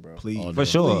Virginia, bro. Please. For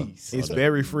sure. It's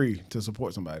very free to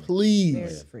support somebody. Please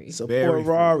Very free. support Very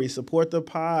free. Rory, support the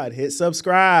pod, hit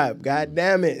subscribe. God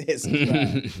damn it, hit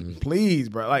subscribe. Please,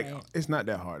 bro. Like, it's not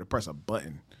that hard to press a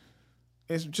button.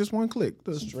 It's just one click.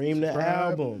 Just Stream the subscribe,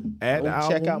 album. Add the Go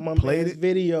album. check out my play man's it.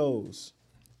 videos.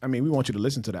 I mean, we want you to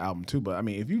listen to the album too, but I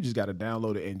mean, if you just got to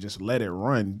download it and just let it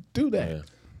run, do that.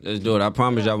 Let's do it. I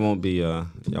promise y'all won't be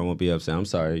upset. I'm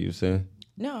sorry. You saying?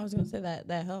 No, I was gonna say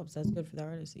that helps. That's good for the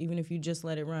artist, even if you just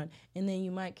let it run, and then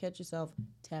you might catch yourself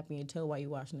tapping your toe while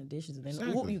you're washing the dishes, and then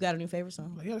Exactly. you got a new favorite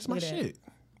song. Like, yeah, that's my Look at that. shit.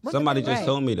 Somebody just Right.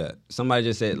 told me that. Somebody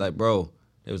just said, like, bro,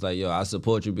 it was like, yo, I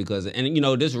support you because, and you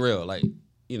know, this real, like,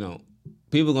 you know,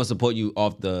 people gonna support you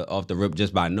off the rip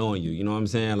just by knowing you. You know what I'm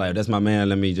saying? Like, that's my man.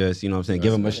 Let me just, you know what I'm saying,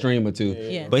 give him a stream or two.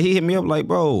 Yeah. But he hit me up like,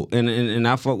 bro, and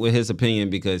I fuck with his opinion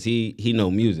because he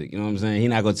know music. You know what I'm saying? He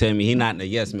not gonna tell me he not the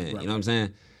yes man. You know what I'm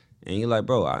saying? And he like,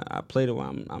 bro, I played it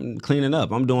while I'm cleaning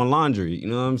up. I'm doing laundry. You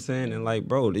know what I'm saying? And like,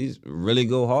 bro, these really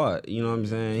go hard. You know what I'm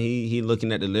saying? He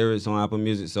looking at the lyrics on Apple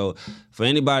Music. So for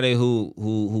anybody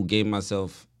who gave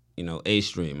myself, you know, a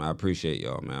stream, I appreciate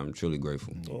y'all, man. I'm truly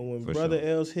grateful. Well, when For Brother sure.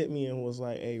 Els hit me and was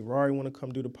like, hey, Rory want to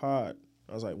come do the pod,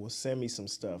 I was like, well, send me some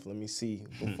stuff. Let me see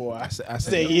before I I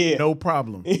say said, yeah. no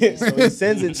problem. Yeah, so he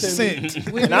sends it to Sent.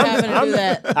 me. We've been having to do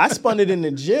that. I spun it in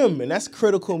the gym, and that's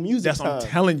critical music That's what time. I'm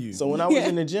telling you. So when I was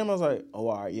in the gym, I was like, oh,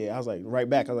 all right, yeah. I was like, right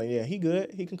back. I was like, yeah, he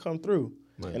good. He can come through.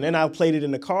 And then I played it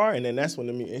in the car, and then that's when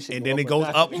And then it goes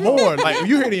up more. Like when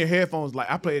you hear it in your headphones, like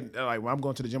I play it, like when I'm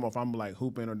going to the gym or if I'm like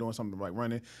hooping or doing something like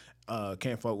running,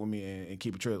 Can't Fuck With Me and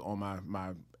Keep It Trail on my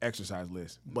exercise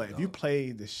list. But if you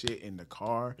play the shit in the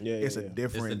car, it's a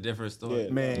different It's a different story. Yeah.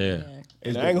 man. Yeah.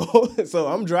 And I ain't gonna, so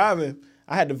I'm driving.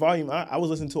 I had the volume. I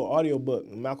was listening to an audiobook,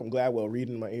 Malcolm Gladwell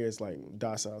reading in my ears like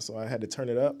docile. So I had to turn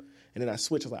it up, and then I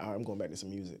switched. I was like, all right, I'm going back to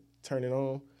some music. Turn it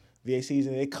on. VA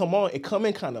Season. It come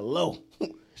in kind of low.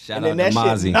 Shout and then out to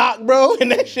that shit Mozzie. knocked, bro.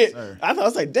 And that shit, I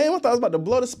was like, damn, I thought I was about to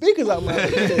blow the speakers out my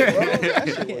head, bro. That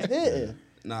shit was hitting.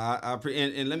 Nah,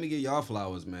 and let me give y'all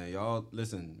flowers, man. Y'all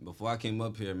listen. Before I came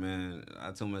up here, man, I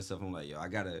told myself, I'm like, yo, I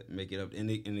gotta make it up, and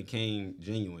it came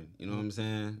genuine. You know what I'm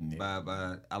saying? By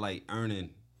I like earning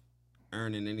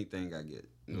anything I get.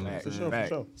 You know what I'm For saying? sure.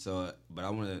 Sure. So, but I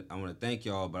wanna thank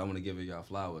y'all, but I wanna give y'all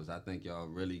flowers. I think y'all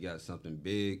really got something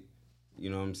big. You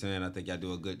know what I'm saying? I think y'all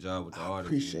do a good job with the artists.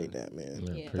 Appreciate that, man.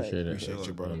 Yeah, Yeah. appreciate it. Appreciate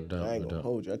you, bro. No doubt, I ain't no gonna doubt.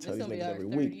 hold you. I tell That's these gonna niggas be every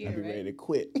our week. third year, I be right? ready to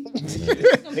quit.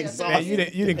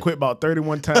 Exhausted. You didn't quit about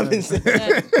 31 times.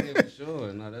 Yeah, for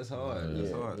sure. No, that's hard.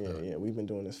 That's hard. Yeah, though. yeah, we've been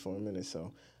doing this for a minute,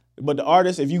 so. But the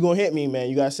artist, if you gonna hit me, man,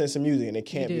 you gotta send some music, and it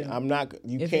can't You be. do. I'm not.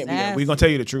 You If can't it's be. ass, We gonna tell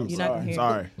you the truth. You're not gonna hear it.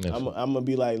 Sorry. I'm gonna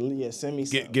be like, yeah, send me.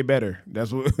 Some. Get better.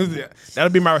 That's what. That'll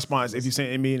be my response. If you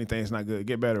send me anything, it's not good.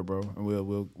 Get better, bro, and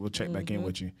we'll check back in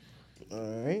with you.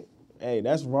 All right. Hey,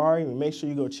 that's Rory. Make sure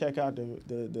you go check out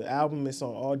the album. It's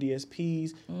on all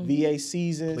DSPs, VA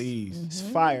Seasons. Please. It's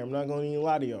fire. I'm not gonna even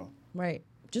lie to y'all. Right.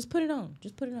 Just put it on.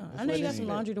 Just put it on. I know you got some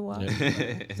laundry to wash.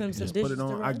 Some dishes Put it to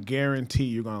on. I run. guarantee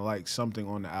you're gonna like something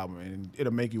on the album, and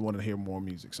it'll make you want to hear more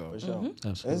music. So For sure.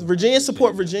 Absolutely. It's Virginia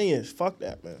support Virginia. Fuck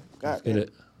that, man. God Get damn.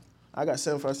 it. I got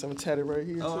 757 tatted right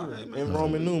here too, in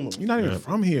Roman numerals. you're not even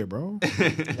from here, bro.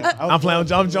 I'm playing.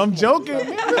 I'm joking.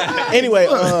 Anyway,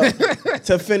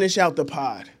 to finish out the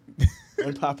pod,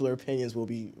 unpopular opinions will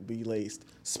be laced.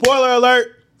 Spoiler alert!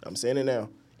 I'm saying it now.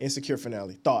 Insecure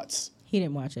finale. Thoughts? He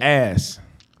didn't watch it. Ass.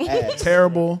 Ass.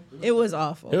 Terrible. It was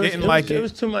awful. Didn't like It it.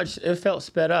 was too much. It felt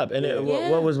sped up, and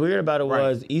what was weird about it Right.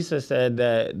 was Issa said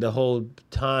that the whole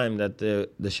time that the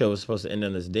show was supposed to end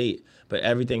on this date, but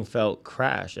everything felt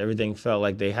crashed. Everything felt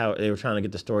like they were trying to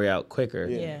get the story out quicker.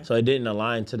 Yeah. So it didn't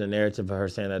align to the narrative of her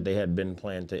saying that they had been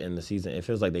planned to end the season. It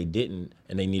feels like they didn't,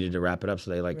 and they needed to wrap it up,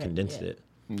 so they condensed yeah. it.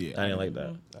 Yeah. I didn't like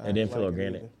that. It didn't feel like it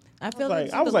organic. either. I feel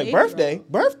I was like,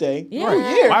 birthday? Yeah. New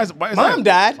year. Why is Mom that-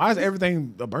 died. Why is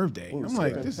everything a birthday? I'm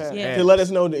like, this is Yeah. ass. To let us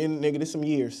know, nigga, this some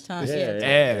years. Time, Yeah,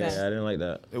 Ass. I didn't like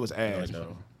that. It was ass, like that.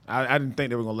 bro. I didn't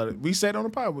think they were gonna let it. We said on the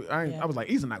pod. I was like,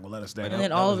 he's not gonna let us stay. And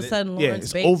then all of a sudden, Yeah, Lawrence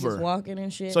it's Bates over. is walking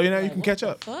and shit. So, you know, you Like, can what catch the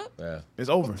up. fuck? Yeah. It's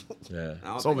over. Yeah. I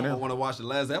don't over think I now. want to watch the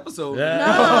last episode.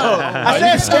 I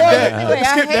said skip spoiler. that. Anyway, I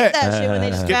Skip hate that. that shit when they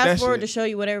just Skip that fast forward shit. to show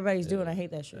you what everybody's doing. I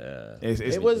hate that shit. It's,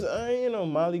 It was,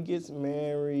 Molly gets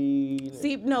married.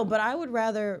 See, no, but I would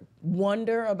rather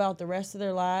wonder about the rest of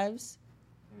their lives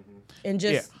and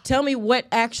just tell me what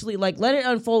actually, like, let it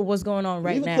unfold what's going on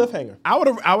right Leave a now. cliffhanger. I would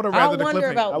have I'll rather the wonder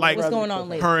cliffhanger. about like what's going rather on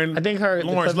the later. her and I think the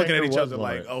Lawrence looking at cliffhanger each was other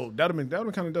like, Lawrence. oh, that'd have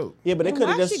been kind of dope. Yeah, but they Then could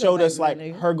have why just she go showed back us to that like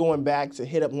nigga? her going back to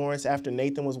hit up Lawrence after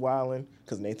Nathan was wilding,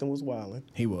 because Nathan was wilding.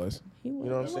 He was. He was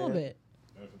know what I'm a little saying? bit.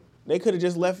 They could have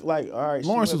just left like, all right. she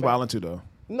Lawrence went was back. wilding too, though.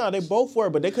 No, they both were,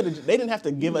 but they could have. They didn't have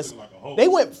to give us. like a hoe. They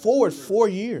went forward 4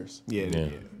 years, Yeah.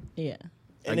 Yeah.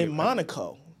 and in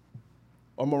Monaco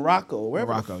or Morocco,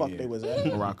 wherever Morocco, the fuck yeah. they was at.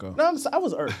 Morocco. No, I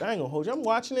was irked. I ain't gonna hold you. I'm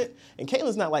watching it, and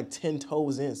Caitlin's not like 10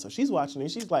 toes in, so she's watching it.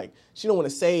 She's like, she don't want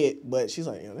to say it, but she's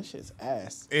like, yo, this shit's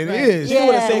ass. It is. She don't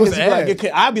want to say It it was because like,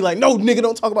 ass. I'd be like, no, nigga,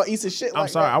 don't talk about Issa shit. I'm like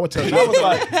sorry. that. I would tell you. I was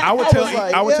like,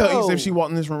 I would tell yo. Issa if she walked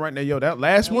in this room right now. Yo, that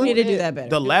last one. need to do that better.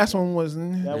 The last one was. That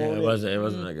Yeah, won't it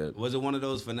wasn't that good. Was it one of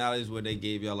those finales where they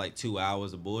gave y'all like 2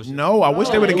 hours of bullshit? No, I wish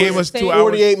they would have it gave was us 2 the hours.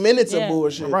 48 minutes Yeah. of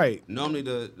bullshit. Right. Normally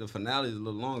the finale is a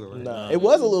little longer, right? Nah, it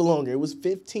was a little longer. It was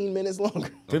 15 minutes longer.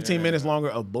 15 minutes longer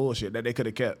of bullshit that they could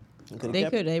have kept. They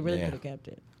could. They really Yeah. could have kept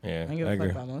it. Yeah, I don't give I a fuck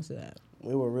agree. about most of that.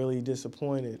 We were really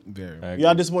disappointed. Very.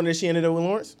 Y'all disappointed that she ended up with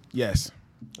Lawrence? Yes.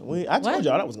 I told What?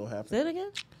 y'all that was gonna happen. Say it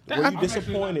again. Were you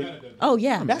disappointed? Oh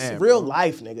yeah. That's mad, real bro.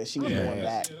 life, nigga. She was going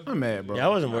back. I'm mad, bro. Yeah, I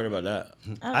wasn't worried about that.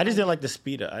 I just didn't like the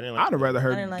speed up. I didn't like. I'd have rather I her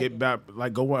didn't like get it. back,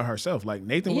 like go with herself. Like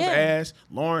Nathan was Yeah. ass,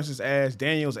 Lawrence is ass,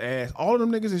 Daniel's ass. All of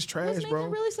them niggas is trash, Was bro.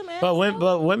 Nathan really some ass? But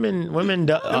women,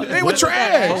 They were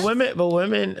trash. But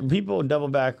women, people double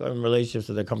back on relationships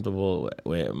that they're comfortable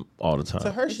with all the time.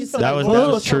 To her, she felt That like was- Lawrence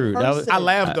that was her true. That was- person. I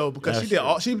laughed though because she That's did true.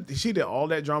 all she did all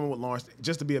that drama with Lawrence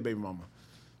just to be a baby mama.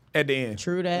 At the end.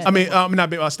 True that. I mean, not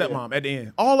baby, stepmom. At the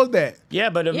end, all of that. Yeah,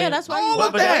 but I mean, that's why you all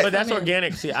want of that. But that's I mean-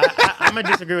 organic. See, I'm gonna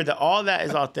disagree with that. All that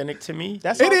is authentic to me.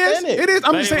 That's It is. authentic. It is.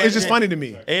 I'm But just it saying, it's just wasn't- funny to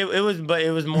me.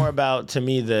 It was more about, to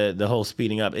me, the whole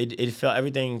speeding up. It felt,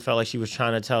 everything felt like she was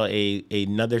trying to tell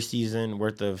another season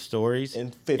worth of stories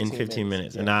In 15 minutes.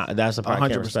 minutes. And that's the part I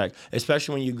can't 100%. respect,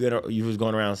 especially when you was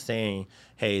going around saying,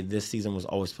 hey, this season was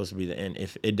always supposed to be the end.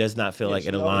 If it does not feel like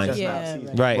it aligns, Yeah,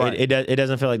 right? Right. It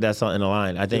doesn't feel like that's in a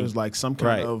line. I think It was like some kind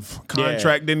right. of Yeah.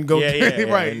 contract didn't go through.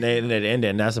 Right. And they ended,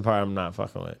 and that's the part I'm not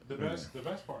fucking with. The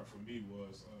best part for me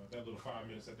was that little 5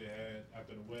 minutes that they had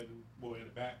after the wedding, boy in the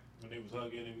back when they was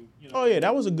hugging and Oh yeah,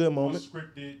 that was a good moment.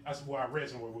 unscripted. That's why I read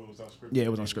somewhere where it was unscripted. Yeah, it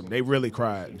was on script. They really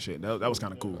cried and shit. That was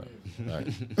kind of cool.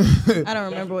 I don't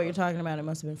remember what you're talking about. It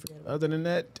must have been forgettable. Other than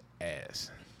that,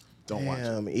 ass. Don't watch it.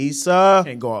 Damn, Issa.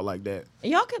 Can't go out like that.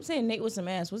 Y'all kept saying Nate was some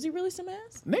ass. Was he really some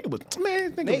ass? Nate was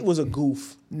man. Nate was a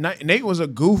goof. Nate was a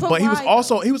goof, But but he was why,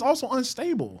 also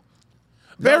unstable.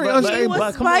 Very but- He unstable.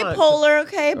 was come on. bipolar,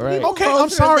 okay? Right. People Okay, go I'm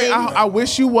through sorry. things. I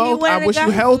wish you well. went I and wish got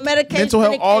you his health, medication mental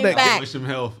health, and all came that. back. Wish him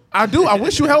health. I do. I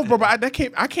wish you health, bro. But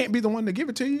I can't be the one to give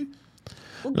it to you.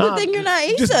 Well, good thing you're not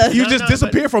Just Issa. you No, just no,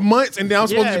 disappear for months, and then I'm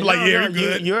supposed to be like, yeah, you're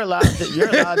good. You're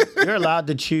allowed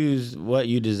to choose what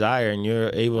you desire, and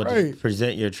you're able to Right.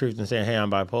 present your truth and say, "Hey,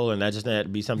 I'm bipolar," and that just had to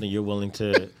be something you're willing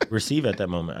to receive at that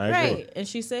moment. I agree. Right. And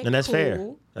she said, And that's cool. fair.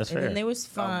 That's and fair. then they was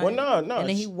fine. well, no, And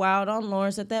then he wowed on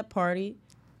Lawrence at that party,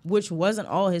 which wasn't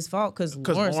all his fault because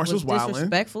Lawrence was wilding.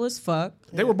 disrespectful as fuck.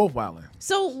 They were both wilding.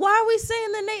 So why are we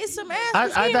saying that Nate is some ass?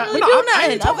 'Cause I he thought- didn't really No, do I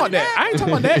nothing. ain't talking other about that. than I ain't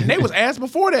talking about that. Nate was ass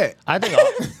before that. I think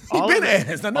He all been of it,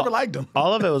 ass. I never liked him.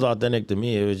 all of it was authentic to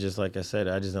me. It was just like I said.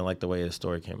 I just didn't like the way the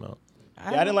story came out.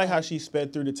 I didn't like how she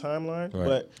sped through the timeline,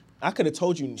 but I could have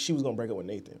told you she was gonna break up with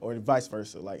Nathan, or vice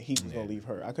versa. Like he was gonna leave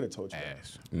her. I could have told you that.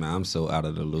 Man, I'm so out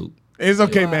of the loop. It's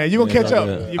okay, man. You gonna catch up.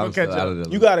 You I'm gonna so catch out of up. the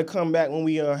You loop. got to come back when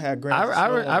we had Grand.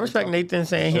 I respect Nathan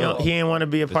saying he didn't want to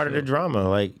be a part of the drama.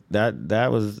 Like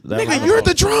that was Nigga, you're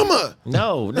the drama.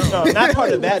 no. No, not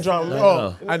part of that drama.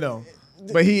 Oh, I know.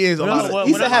 But he is a lot of. well,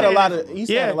 He when still I had a say- lot of. He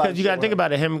still had Yeah, a lot because of you shit got to think with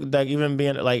about it. Him, like even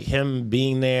being like him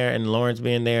being there and Lawrence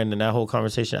being there, and then that whole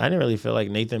conversation. I didn't really feel like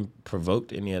Nathan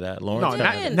provoked any of that. No, Lawrence,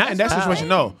 not didn't. in that That's situation.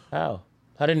 fine. No.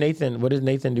 how did Nathan? What did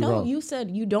Nathan do No, wrong? you said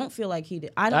you don't feel like he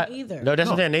did. I don't either. No, that's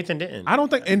what I'm saying. Nathan didn't. I don't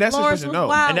think in that Lawrence situation. was No.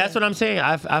 wild. And that's what I'm saying.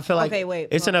 I feel like Okay, wait,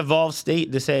 it's an hold on. evolved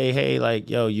state to say, hey, like,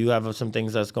 yo, you have some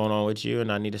things that's going on with you,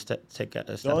 and I need to take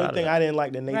a step The only out thing of I it. didn't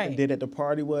like that Nathan Right. did at the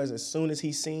party was as soon as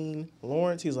he seen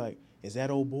Lawrence, he's like, "Is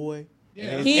that old boy?" And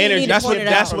his He energy. needed to That's point what. it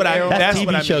That's out. what I. That's That's TV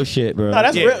what I show mean. shit, bro. No,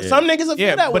 that's Yeah, real. yeah. Some niggas will Yeah,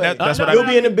 feel that but way. that's what I You'll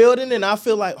mean. be in the building and I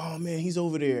feel like, oh man, he's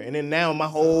over there, and then now my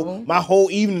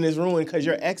whole evening is ruined because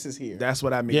your ex is here. That's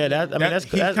what I mean. Yeah, that's-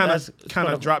 he that's- kind that's of kind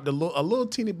of- dropped a little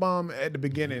teeny bomb at the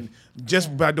beginning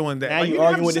just by doing that. Now Like, you didn't have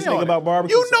arguing to with this say all nigga that. about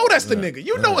barbecue You know sauce. that's the nigga.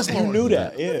 You know it's You Lawrence. knew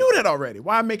that, yeah. You knew that already.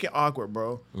 Why make it awkward,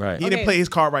 bro? Right. He Okay. didn't play his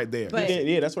card right there. But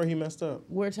Yeah, that's where he messed up.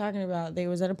 we're talking about they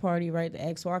was at a party, right? The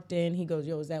ex walked in. He goes,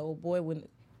 "Yo, is that old boy?" When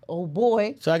old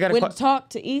boy So I got a went que- to talk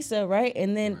to Issa, right?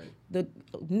 And then the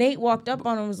Nate walked up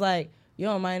on him and was like,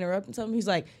 "Yo, am I interrupting something?" He's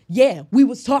like, "Yeah, we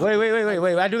was talking."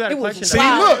 Wait. I do got a It was question. See, though.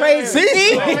 wild, look. crazy. See?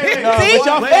 See? Wait,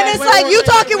 And it's like you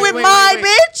talking with my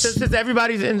bitch. Since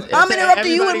everybody's in, I'm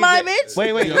interrupting you with my bitch.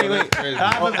 Wait.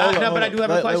 No, but I do have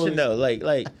a Let- question though. Like,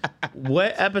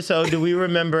 what episode do we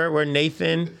remember where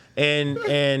Nathan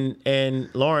and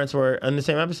Lawrence were on the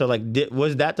same episode? Like,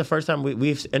 was that the first time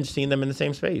we've seen them in the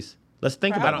same space? Let's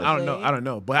think about it. I don't know. I don't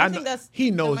know. But I I think know, that's-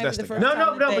 he that knows might that's be the the guy. first No,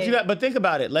 time that but think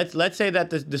about it. Let's say that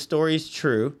the story's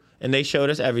true and they showed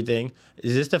us everything.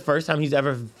 Is this the first time he's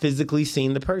ever physically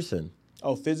seen the person?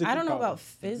 Oh, physically. I don't know probably. about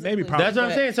physically. Maybe probably. That's what I'm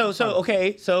but- saying. So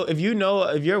okay. So if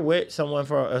you're with someone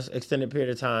for an extended period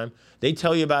of time, they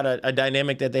tell you about a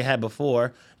dynamic that they had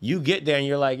before. You get there and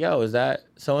you're like, "Yo, is that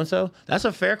so and so?" That's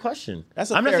a fair question.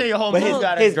 I'm not saying your whole but man's his,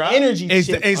 got his it dropped. energy. Is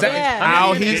shit. exactly Yeah.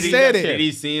 how Did he he- said Did it.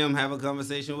 he see him have a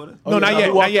conversation with her? No, not yeah, yet. he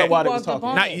Not walked yet. up while they was Walked up talking.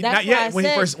 on Not, it. not That's yet. why I When he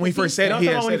said- first said No, it, I'm he talking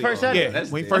had about when he said first it. said it. Yeah,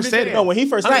 That's- when he I'm first just said saying. it. No, when he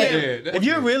first I'm said saying, it. if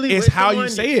you're really It's with how you someone,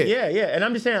 say it. Yeah. And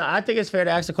I'm just saying, I think it's fair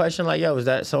to ask the question like, "Yo, is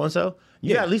that so and so?"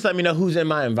 You gotta at least let me know who's in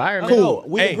my environment. No,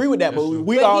 we Hey. agree with that, but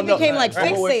we But all he know. became like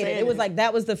Right, what we're fixated. saying It was is like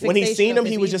that was the fixation. when he seen of him,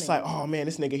 he his was just evening. like, "Oh man,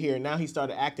 this nigga here." Now he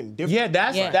started acting different. Yeah,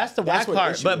 that's Yeah. the whack That's what the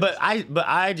part. issue But is.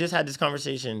 I just had this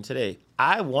conversation today.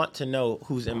 I want to know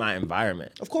who's in my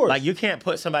environment. Of course. Like you can't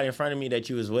put somebody in front of me that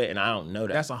you was with and I don't know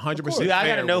that. That's 100% I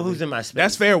fair. gotta know Willie. who's in my space.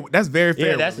 That's fair. That's very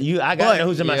fair. Yeah, that's Willie. you. I gotta But- know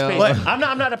who's in my yeah, space. but- I'm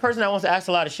not a person that wants to ask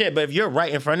a lot of shit. But if you're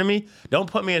right in front of me, don't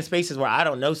put me in spaces where I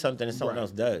don't know something and someone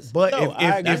else does. But No, I if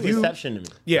agree. that's if you, deception to me.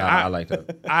 yeah, I like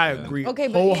that. I agree Okay,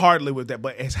 but wholeheartedly with that.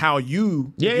 But it's how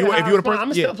you, Yeah, if yeah, you, how if I you're the respond. person,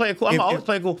 I'ma still play it cool. I'ma always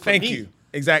play it cool for Thank me. you.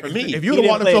 Exactly. For me. If He you'd have didn't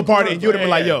walked play into a it party cool, and you would have been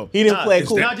like, yeah. "Yo, He didn't play it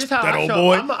cool. No, just how that I old show.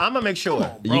 boy. I'm gonna make sure.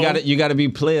 You gotta be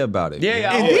clear about it.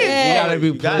 Yeah. And always. then- You gotta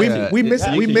be gotta clear. be. we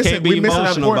missing You an can't be important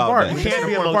emotional about part. that. We You can't missing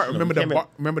be an important part. emotional. Remember You can't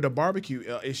remember the barbecue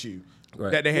issue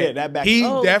Right. that they had. Yeah, that back- he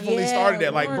Oh, definitely yeah, started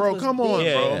that. Like, Lawrence bro, was come big. on,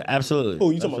 Yeah, bro. yeah, absolutely.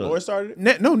 Who you talking about? Absolutely. Lawrence started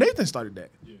it? No, Nathan started that.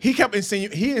 He kept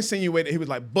he insinuated. He was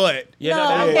like, but Yeah, No,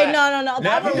 that's okay, whack. no. I'm Never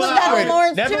gonna put will that on argue-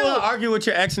 Lawrence Never too. will argue with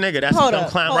your ex nigga. That's Hold some up,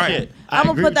 clown hold up. shit. I'm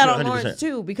gonna agree put with that you on 100%. Lawrence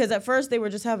too, because at first they were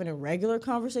just having a regular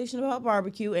conversation about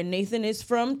barbecue, and Nathan is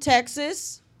from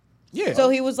Texas. yeah. So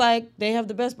he was like, they have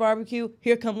the best barbecue.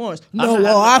 Here come Lawrence. I'm No, not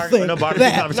well, I having think no barbecue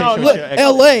that. conversation No, with look, your ex.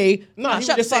 L.A. No, Nah, he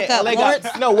shut was the just fuck saying up, LA Lawrence.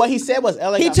 got. No, what he said was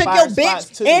LA He got took your fired spots,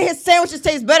 bitch, too. and his sandwiches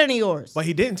taste better than yours. But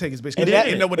he didn't take his bitch. And He that-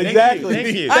 didn't know what they exactly.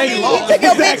 Thank you. I mean, he took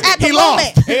your bitch at the He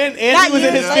lost. moment. And Not he was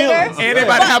in years his later. feelings. And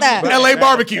everybody Fuck have that. LA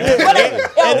barbecue.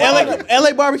 And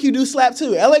LA barbecue do slap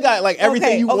too. LA got like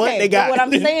everything you want. They but got. what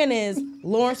I'm saying is,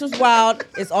 Lawrence was wild.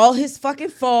 It's all his fucking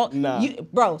fault. Nah.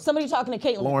 Bro, somebody talking to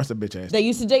Caitlyn. Lawrence a bitch ass. They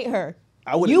used to date her.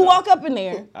 I would've You not. walk up in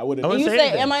there. I would've And not. you say say,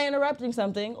 anything. "Am I interrupting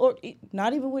something?" Or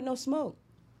not even with no smoke.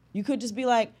 You could just be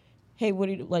like, "Hey, what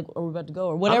do you like? Are we about to go?"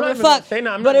 Or whatever not the even gonna fuck. say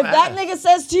no, I'm But not if gonna that ask. nigga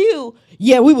says to you,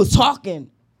 "Yeah, we was talking,"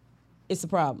 it's a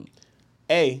problem.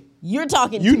 Hey, You're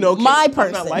talking you to know, my I'm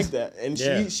person. not like that. And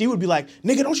Yeah. she would be like,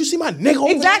 "Nigga, don't you see my nigga?"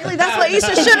 over Exactly. there?" That's what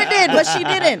Issa should have did, but she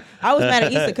didn't. I was mad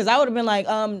at Issa because I would have been like,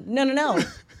 no.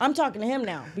 I'm talking to him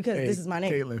now because this is my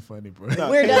name. Caitlyn funny, bro.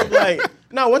 No, We're Caitlyn, done. like,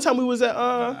 no, one time we was at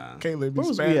Caitlyn be where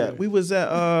was we spazzing. at? We was at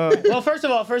Well, first of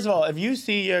all, if you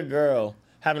see your girl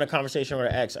having a conversation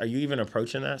with her ex, are you even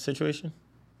approaching that situation?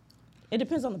 It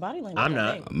depends on the body language. I'm I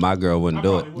not. think. My girl wouldn't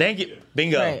do it. Thank you.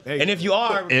 Bingo. Right. And if you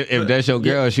are, If that's your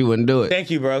girl, she wouldn't do it. thank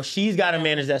you, bro. She's got to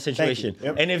manage that situation.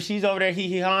 Yep. And if she's over there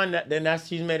hee-hawing, then that's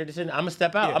she's made a decision. I'm gonna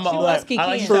step out. I'm She gonna was I like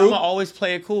Kikiing. I'm gonna always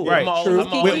play it cool. Right. I'm True.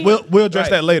 always, We'll address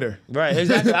Right. that later. Right.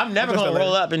 Exactly. I'm never Just gonna that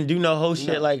roll later. up and do no whole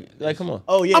shit like come on.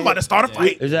 Oh yeah, I'm about to start a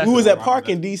fight. Exactly. We was at Park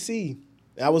in DC.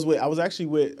 I was actually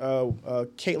with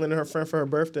Caitlin and her friend for her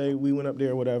birthday. We went up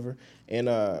there or whatever, and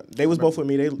they was both with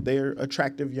me. They're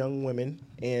attractive young women,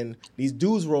 and these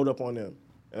dudes rolled up on them,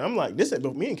 and I'm like,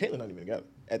 but me and Caitlin not even together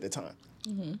at the time.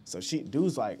 So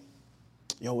dude's like,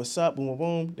 yo, what's up? Boom, boom,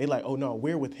 boom. They like, oh no,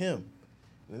 we're with him.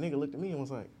 And the nigga looked at me and was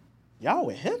like, y'all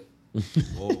with him?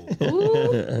 Whoa.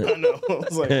 I know. I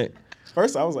was like.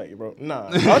 First, I was like, bro, nah.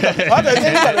 I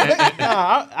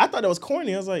thought that was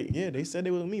corny. I was like, yeah, they said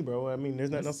they was with me, bro. I mean, there's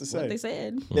nothing else to say. What they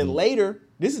said. Then later,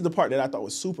 this is the part that I thought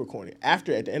was super corny.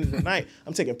 After, at the end of the night,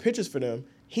 I'm taking pictures for them.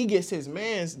 He gets his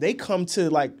mans. They come to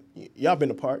like, y'all been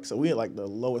to Park, so we at like the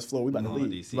lowest floor. We about to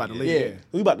leave. DC, About to yeah. leave. Yeah,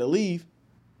 we about to leave.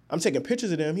 I'm taking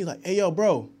pictures of them. He's like, hey, yo,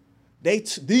 bro,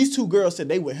 these two girls said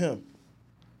they with him.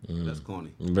 That's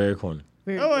corny. Very corny.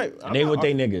 I'm like, And they with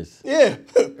they niggas. yeah.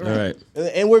 All right.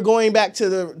 And we're going back to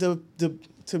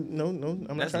no, I'm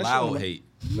not That's trying to loud show hate.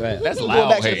 Right. That's We're going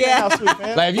back loud to the hate. penthouse suite,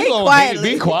 fam. Like if you Hey, gonna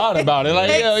quietly. be quiet about it, like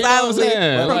Hey, yeah, you know what I'm silently.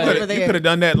 saying? Right. Like, Over You there. could have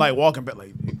done that like walking back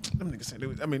like them niggas said they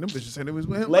was. I mean them bitches said they was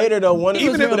with him. Later though, one of the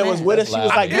Even people if- that was with us, she was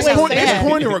like, It's "You ain't corny, say it's that."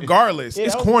 corny regardless. Yeah,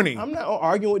 it's I was- corny. I'm not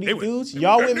arguing with these They were- dudes.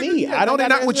 Y'all with me. Yeah, I don't no, they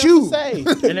got not with nothing you.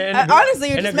 else to say. Honestly,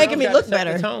 you're and just the making girls me gotta look set the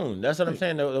better. tone. That's what I'm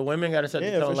saying. The women gotta set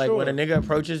Yeah, the tone. for Like when a sure. nigga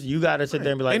approaches, you gotta sit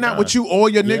there and be like, They not nah. with you or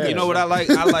your niggas. You know what I like?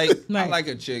 I Right. like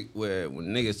a chick where when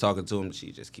niggas talking to him,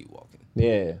 she just keep walking.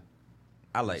 Yeah.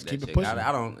 I like keep that it chick. pushing.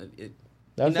 I don't.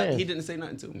 That's it. He didn't say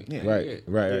nothing to me. Yeah. Right.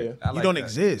 Right. Yeah. I You like don't that.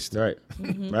 exist. Right.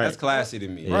 Mm-hmm. Right. That's classy to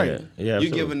me. Yeah. Right. Yeah. You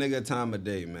give a absolutely. nigga time of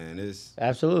day, man. It's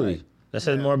Absolutely. That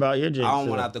says more about your I jinx. don't too.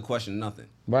 want to have to question nothing.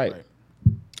 Right.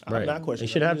 I'm Right. not questioning.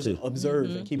 You should I'm have just to. observe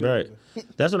and keep Right. it.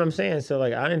 That's what I'm saying. So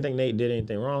like, I didn't think Nate did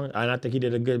anything wrong, and I think he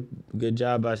did a good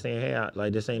job by saying, "Hey,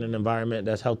 like this ain't an environment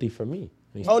that's healthy for me."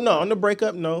 Oh no, on the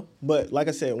breakup, no. But like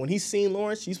I said, when he's seen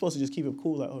Lawrence, she's supposed to just keep it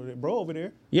cool. Like, oh, bro over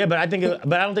there. Yeah, but I think,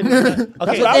 but I don't think.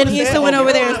 Okay, what I Then was he saying. still went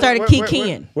over there and started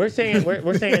kikiing. We're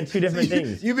saying two different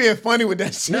things. You being funny with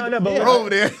that shit. No, but You're we're- over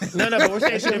there. No, but we're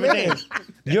saying two different things.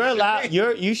 You're allowed.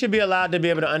 You should be allowed to be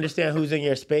able to understand who's in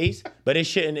your space, but it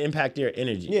shouldn't impact your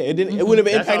energy. Yeah, it didn't. It wouldn't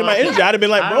have That's impacted all my I'm energy. saying. I'd have been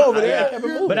like, bro over there. Yeah. I kept it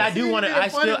moving. But I do want to. being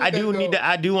funny with I do that, need though. to.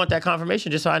 I do want that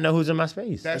confirmation just so I know who's in my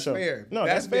space. That's sure. fair. No,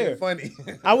 that's that's being fair. funny.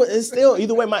 I would. It's still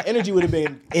either way. My energy would have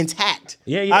been intact.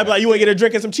 Yeah, yeah. I'd be like, you want to get a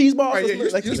drink and some cheese balls? Right, yeah,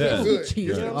 Let's- you like, still good.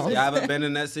 Jesus. You ever been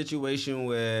in that situation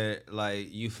where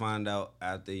like you find out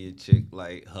after your chick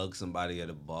like hugs somebody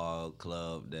at a bar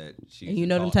club that she And you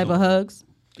know them talked type to of him? hugs?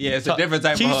 Yeah, it's a different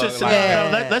type She of used to hug. say,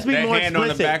 like, Yeah. let's be that more hand on the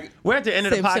explicit. back. We're at the end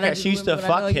of the Should I podcast. do She used to what I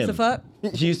know I fuck used to him.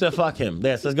 fuck? She used to fuck him.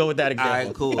 Yes, let's go with that All right,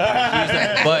 example. cool.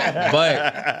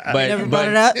 Never brought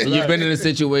it up? you've been in a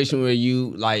situation where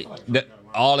you like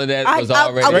all of that was I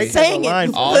already. was saying it.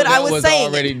 You all could, of I that was was saying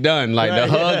already it. done. Like the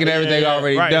hug and everything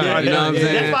already Right, done. yeah, You know what I'm That's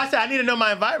saying? why I said I need to know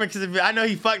my environment because if I know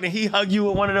he fucked and he hugged you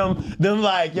with one of them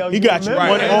like, yo, He got you.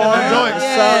 remember? One Right. arm Joints.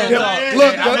 Yeah. joint.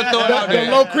 Look, I'ma throw it out the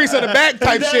there. low crease of the back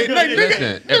type shit. Like, nigga,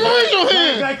 Listen,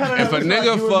 if a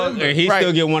nigga fuck and he Right.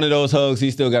 still get one of those hugs,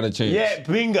 he still got a chance. Yeah,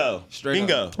 bingo. Straight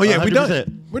bingo. up. Oh, yeah, we done. 100%.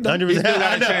 We're done. 100%. He still got a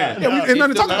I know, chance. I know. Yeah, we ain't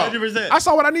nothing to talk about. 100%. I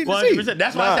saw what I needed to see. 100%.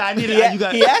 That's why I said I needed. He, You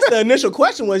got. he asked the initial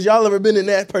question was, y'all ever been in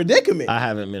that predicament? I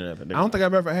haven't been in that. I don't think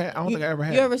I've ever had. I don't think I ever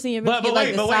had. You ever seen your bitch But get like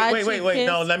wait, the but side wait. cheek kiss?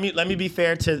 No, let me be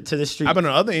fair to the street. I've been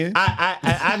on the other end.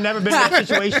 I've never been in that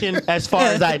situation as far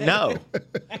as I know.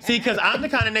 See, because I'm the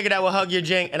kind of nigga that would hug your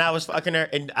jank and I was fucking her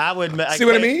and I would like, See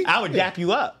what I mean? I would dap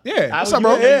you up. Yeah. I What's would- up,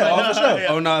 bro? you would be Yeah, like, for sure. yeah.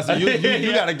 Oh no, so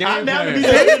you got a game I'm down to plan. be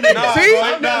that nigga. See?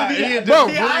 I'm down to be that. Bro,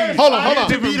 See, I hold on, aspire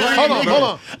to be that nigga. hold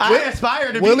on. I aspire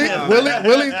to be Willie,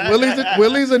 that.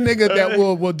 Willie's a nigga that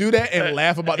will do that and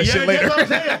laugh about the shit later. That's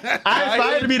what I'm saying. I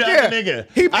aspire to be the Yeah. other nigga.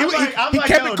 He I'm like,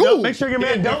 kept yo, it cool. Make sure your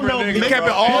man don't know. He kept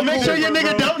it all Make cool. sure your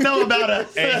nigga don't know about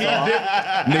us.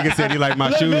 Nigga said he liked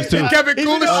my shoes too. He kept it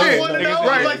cool as shit. Want to know?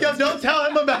 Right. I'm like, yo, don't tell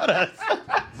him about us.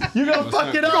 You gonna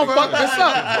fuck it up. gonna bro. fuck this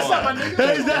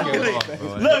up. Exactly.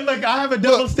 Look, I have a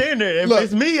double standard. If look.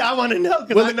 it's me, I want to know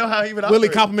because I know how he would Willie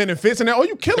operate. complimenting Fitz and that. Oh,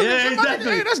 you killing Yeah, him.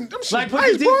 exactly. Hey, them shit Like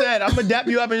nice, Pusha T bro. said, I'm gonna dap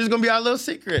you up and it's gonna be our little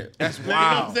secret. That's wow. You know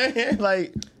what I'm saying?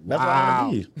 Like, that's what I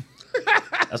want to be.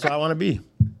 That's what I want to be.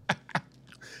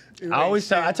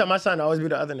 I tell my son to always be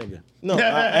the other nigga. No,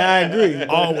 I agree.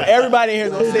 Always. Everybody in here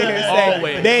is gonna sit here and say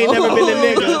Always. they ain't never been the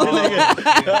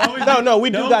nigga. No, we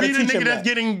do Don't gotta be the teach nigga him that's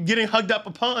that. getting hugged up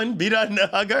upon. Be the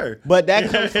hugger. But that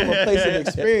comes from a place of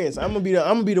experience. I'm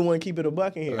gonna be the one keep it a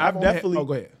buck in here.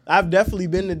 go ahead. I've definitely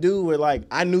been the dude where like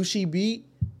I knew he beat.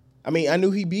 And,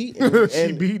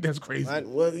 She beat. That's crazy.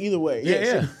 Well, either way,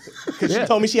 Yeah. Because she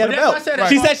told me she had a But that's why belt. I said that-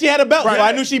 She said she had a belt, so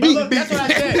I knew she beat. Look, that's what I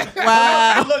said.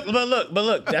 Wow. But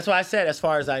look. That's why I said, as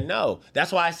far as I know,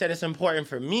 that's why I said it's important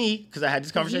for me because I had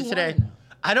this conversation today.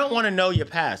 I don't want to know your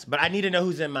past, but I need to know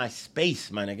who's in my space,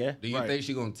 my nigga. Do you think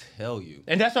she gonna tell you?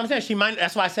 And that's what I'm saying. She might.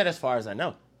 That's why I said, as far as I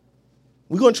know.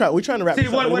 We're trying to wrap See, this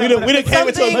what- up. what- We didn't came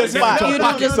into a Something good spot. you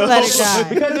don't just let it die.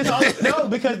 Because it's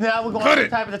because now we're going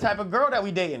to the type of girl that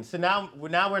we dating. So now we're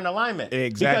in alignment.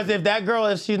 Exactly. Because if that girl,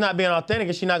 if she's not being authentic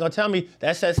and she's not gonna tell me,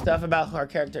 that says stuff about her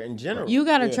character in general. You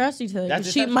gotta trust each other. That's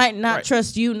 'Cause she deception. might not Right.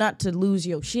 trust you not to lose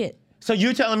your shit. So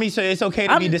you telling me so it's okay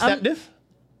to be deceptive?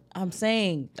 I'm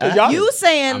saying y'all- you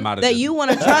saying I'm out of that this. you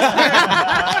want to trust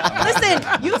her.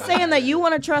 Listen, you saying that you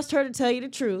want to trust her to tell you the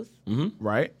truth.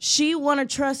 Right. She want to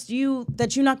trust you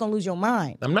that you're not gonna lose your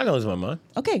mind. I'm not gonna lose my mind.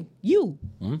 Okay, you.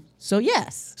 So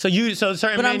yes. So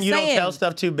certain But men I'm you saying don't tell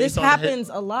stuff to this based on happens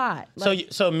a lot.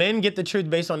 So men get the truth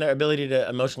based on their ability to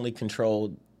emotionally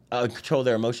control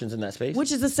their emotions in that space.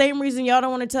 Which is the same reason y'all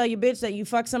don't want to tell your bitch that you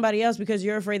fuck somebody else because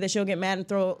you're afraid that she'll get mad and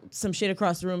throw some shit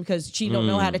across the room because she don't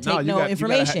know how to take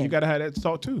information. You gotta have that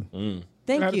talk too.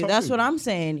 Thank gotta you. talk That's to what you. I'm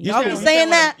saying. You Y'all said- be you saying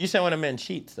said that, you said when a man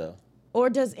cheats though. or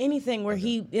does anything where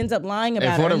he ends up lying And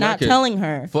about for it the and not record- telling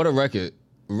her. For the record,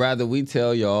 rather we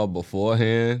tell y'all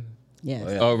beforehand,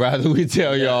 Yes. or rather we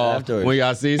tell y'all afterwards. when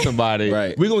y'all see somebody,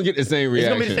 Right. we gonna get the same It's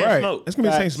reaction. gonna be the same Right. smoke. It's gonna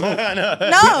be the same smoke.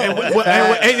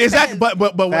 No. Exactly. But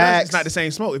with us, Facts. it's not the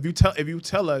same smoke. If you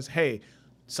tell us, hey,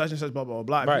 such and such, blah blah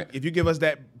blah. Right. If you give us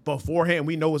that beforehand,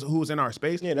 we know who's in our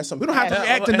space. Yeah, that's some we don't have to facts.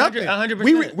 react to 100%.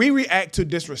 nothing. We react to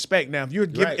disrespect. Now, if you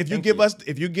Right, if you thank give you.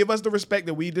 us the respect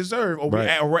that we deserve or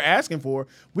Right. we're asking for,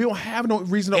 we don't have no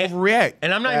reason to And- overreact.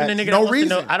 And I'm not even a nigga No that wants to reason.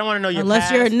 know. I don't want to know your Unless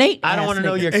past. you're a Nate I don't ass want to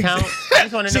know nigga. your count. I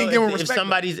just want to She ain't giving know if respect.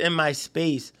 somebody's in my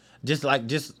space. Just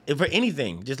if for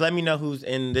anything, just let me know who's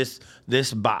in this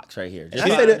box right here. Just I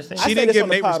so say understand. that. She I say didn't this give on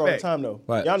the Nate pod all the respect. time though.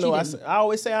 Right. Y'all know She I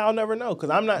always say I'll never know because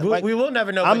I'm not. We will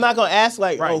never know. I'm but- not gonna ask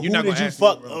like, Right, oh, you're who not did gonna you ask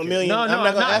fuck me, a okay. million? No, I'm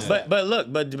not gonna ask that. But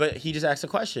look, but he just asked a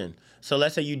question. So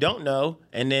let's say you don't know,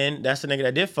 and then that's the nigga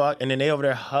that did fuck, and then they over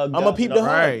there hugged. I'm gonna peep the hug.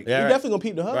 Right. You Yeah, right. definitely gonna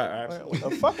peep the hug. Right, right. Like, what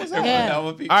the fuck was that? Yeah.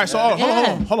 All right, so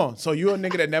Yeah. hold on. So you're a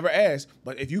nigga that never asked,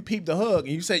 but if you peep the hug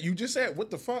and you just said,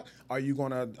 what the fuck? Are you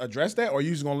gonna address that, or are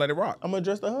you just gonna let it rock? I'm gonna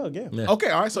address the hug. Yeah.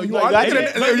 Okay, all right. So you Like, are I you're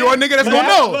did- a nigga that's gonna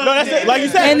know. No, that's it. Like you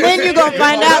said. And then you're gonna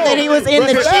find out that he was in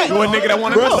the Respect. shit. You're a nigga that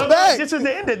wanna know. Respect. This is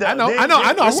the end of that. I know.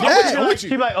 I'm with you.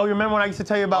 She be like, oh, you remember when I used to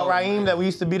tell you about Raheem that we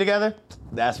used to be together?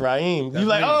 That's Raheem. You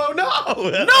like, oh no. No,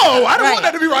 I don't want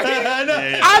that to be right here.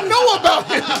 I know about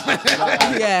it.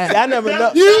 Yeah. I never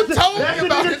know. You told me That's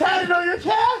about the it. tatted on your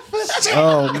calf.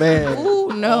 Oh man.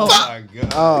 Ooh, no.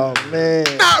 Oh man.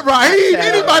 Not Raheem.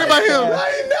 Anybody but him.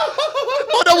 I know.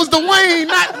 Oh, that was Dwayne,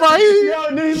 not Raheem. Yo,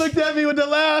 and then he looked at me with the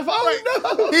laugh.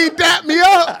 Oh no. He dapped me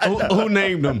up. Who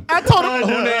named them? I told him.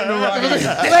 Who named them Raheem?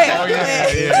 Wait,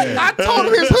 I told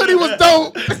him his hoodie was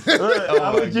dope.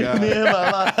 I was just me in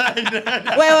my life.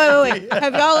 wait.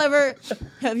 Have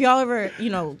y'all ever,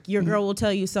 your girl will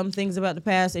tell you some things about the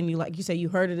past and you say you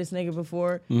heard of this nigga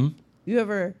before. You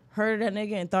ever heard of that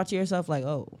nigga and thought to yourself like,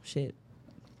 oh shit,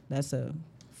 that's a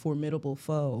formidable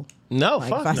foe. No, Like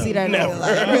fuck if I no. see that nigga,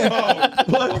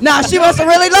 like, nah, she must have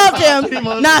really loved him.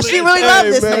 Nah, she really loved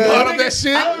this man. nigga. Thought of that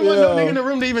shit. I don't want no nigga in the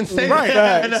room to even say Right.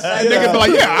 that. That nigga be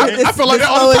like, yeah, I feel like that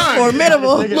all the This foe time. is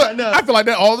formidable. Look, I feel like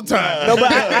that all the time. No,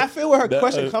 but I feel where her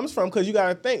question comes from because you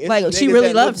gotta think. It's Like, she niggas really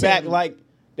that loves look back him. like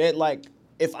that. Like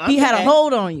if I'm He the had a ex-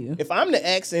 hold on you. If I'm the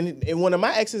ex and one of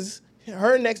my exes,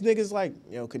 her next nigga's like,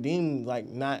 Kadeem, like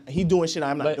not he doing shit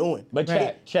I'm not doing. But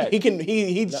Right. check.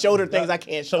 He showed her things I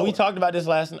can't show. So we her. talked about this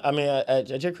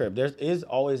at your crib. There is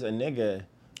always a nigga.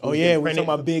 Oh, who's yeah, we imprinted-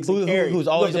 talking about Biggs and Carrie. who's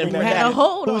always Look, imprinted. had a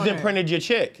hold who's on her. imprinted your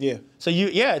chick. Yeah.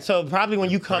 So probably when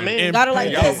you come in, Got her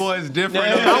like Y'all this. boys different.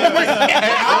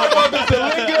 Yeah.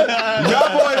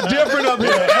 Y'all boys different up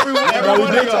here.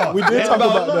 Everyone We did talk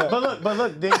about that. But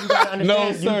look, then you gotta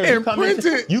understand. No,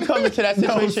 sir. You come into that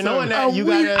situation knowing that you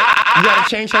gotta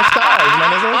change her stars,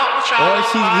 my nigga. Or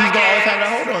he's gonna always have that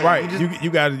hold on. Right. You just- You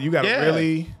got to Yeah.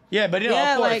 really. Yeah, but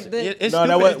Yeah, of course, like the- it's No, that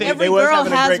stupid was to think- Every they was girl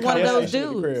having a has great one of those conversation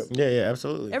in the dudes. crib. Yeah,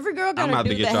 absolutely. Every girl got I'm a about to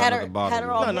dude get that y'all had to her the bottom. had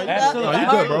her all No, hooked you up. good. No, you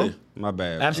good, bro. My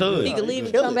bad. Absolutely. He could leave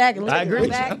and Kill come it. back and I look agree come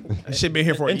with back. That shit been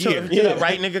here for a Until year. the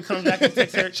right nigga comes back and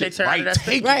takes her out of that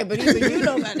space. Right, but even you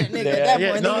know about that nigga at that point.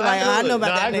 No, Then you're like, I know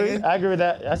about I that agree. nigga. I agree with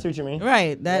that. I see what you mean.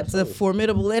 Right, that's a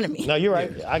formidable enemy. No, you're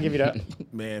right. I'll give you that.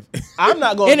 Man, I'm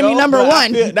not going to Enemy number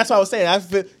one. That's what I was saying. I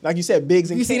feel like you said,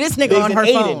 Biggs and You see King- this nigga Biggs on and her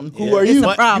Aiden. phone. Who are It's you?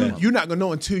 a problem. you're not gonna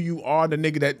know until you are the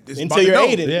nigga that is Until about to you're go.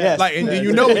 Aiden, yes. Like, and then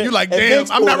you know, you're like, And damn,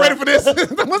 Biggs I'm not pulled ready up. for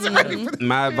this. I wasn't ready for this.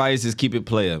 My advice is keep it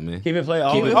player, man. Keep it play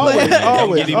Keep it always. player.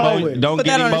 Always, Don't always. Don't Put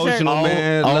get that on a shirt. emotional,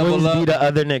 man. Always Level be up. the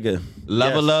other nigga.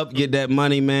 Level Yes. up. Get that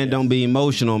money, man. Don't be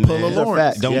emotional, man. Pull a Lawrence.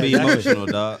 fact. Don't Yeah, be exactly. emotional,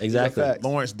 dog. Exactly. Fact.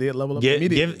 Lawrence did level up Give,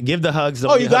 immediately. give the hugs.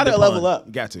 Oh, you got to level up.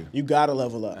 You got to. You got to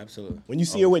level up. Absolutely. When you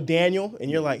see her with Daniel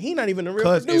and you're like, he not even a real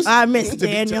Because producer. I miss to be-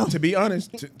 Daniel. To be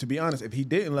honest, if he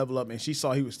didn't level up and she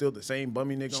saw he was still the same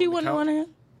bummy nigga, She on the wouldn't couch, want him.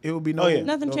 it would be no. Oh, yeah.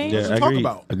 Nothing no- changed. what Yeah, you talk agreed.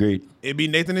 about? Agreed. It'd be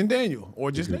Nathan and Daniel,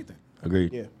 or just Nathan.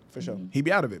 Agreed. Yeah, for sure. He'd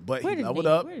be out of it, but Where he did leveled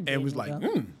Nate- up where did and was Daniel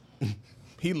like, go?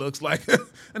 he looks like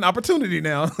an opportunity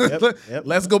now. Yep.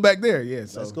 Let's go back there. Yeah,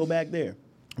 so Let's go back there.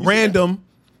 random.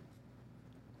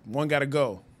 One gotta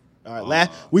go. All right,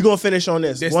 we're going to finish on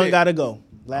this. That's One it. got to go.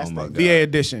 Last Oh, my thing. God. VA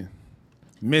edition.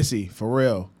 Missy,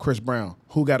 Pharrell, Chris Brown.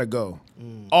 Who gotta go?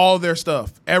 All their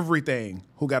stuff, everything.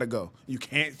 Who gotta go? You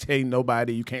can't say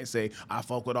nobody. You can't say I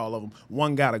fuck with all of them.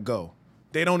 One gotta go.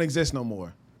 They don't exist no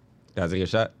more. Guys, take a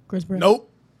shot. Chris Brown.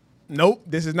 Nope.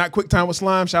 This is not Quick Time with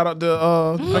Slime. Shout out to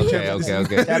Okay.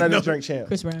 Shout out to Drink Champ.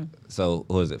 Chris Brown. So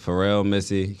who is it? Pharrell,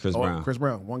 Missy, Chris Brown. Chris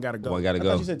Brown. One gotta go. One gotta I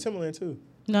go. thought you said Timberland too.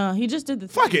 No, he just did the.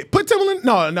 Fuck it. Put Timberland.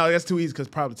 No, that's too easy because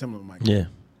probably Timberland might. Yeah.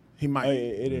 He might. Oh, yeah,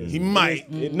 it is. He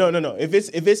might. No. If it's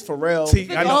Pharrell,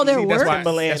 See, I know. all their See, that's work. why.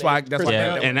 Timberland That's why. and That's Chris why.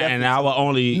 Yeah, Brown. and I will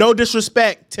only. no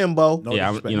disrespect, Timbo. No Yeah,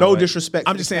 disrespect. you know No what? disrespect.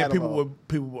 I'm to just the saying catalog.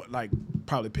 people would like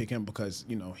probably pick him because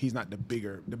he's not the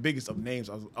biggest of names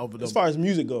over the As far as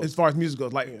music goes. as far as music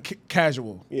goes, like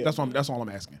casual. Yeah. That's all I'm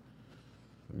asking.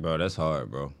 Bro, that's hard,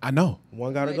 bro. I know.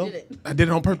 One got to go. I did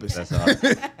it on purpose. All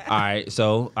right,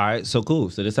 so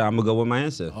cool. So this time I'm gonna go with my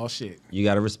answer. Oh shit. You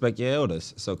gotta respect your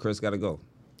elders. So Chris gotta go.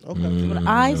 Okay. What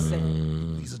I said.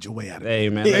 He's a your way out of it. Hey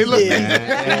man, Hey, look.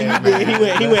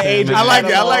 He went Adrian. I like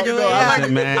it. I like it though. I like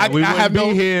Listen, it. man, we I wouldn't have be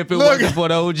no- here if it look, wasn't for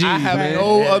the OGs, I have man.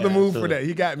 no other move for that.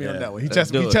 He got me on that one. He Let's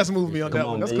do it. chest moved me on that Come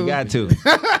one. on, That's man, cool. you got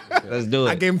to. Let's do it.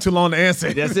 I gave him too long to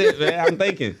answer. That's it, man. I'm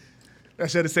thinking. I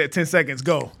should have said 10 seconds.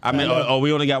 Go. I mean,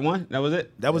 we only got one. That was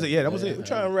it. That was it. Yeah, that was I'm it.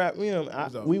 trying to wrap.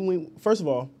 up? We first of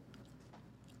all,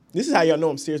 this is how y'all know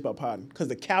I'm serious about potting because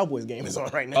the Cowboys game is on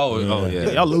right now. Oh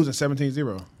yeah. Y'all losing 17-0.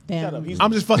 Shut up. Damn.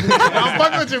 I'm just fucking with you. I'm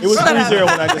fucking with you. It was 3-0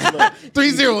 when I just looked.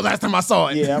 3-0 last time I saw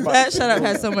it. Yeah, I'm about That to- shut up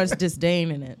has so much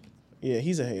disdain in it. yeah,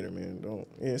 he's a hater, man.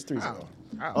 It's 3-0.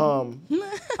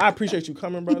 I appreciate you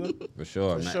coming, brother. For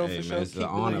sure, man. sure, Hey, for man, sure. it's Keep an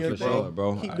doing honor your for thing. sure,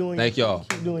 bro. Keep doing Thank your y'all. thing.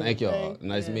 Keep doing Thank your y'all. thing.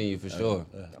 Nice meeting you for sure.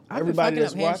 I've Everybody been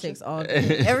that's fucking up watching. handshakes all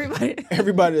day. Everybody.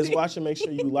 Everybody that's watching, make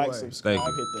sure you like, subscribe, Thank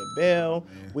hit you. the bell.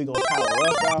 We gonna power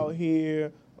up out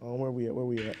here. Where we at?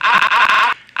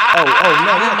 Oh, no, we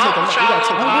gotta take a Oh, break.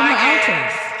 give my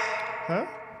outros. Huh?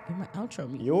 Give my outro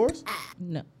music. Yours?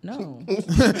 No.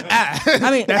 I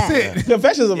mean, That's it.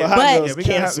 Confessions of a Hot But- Girl's Yeah, we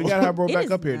gotta canceled. have bro It back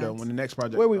is up here not. though when the next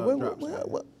project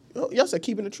drops. Y'all said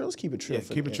keeping it trill. Let's keep it trill. Yeah,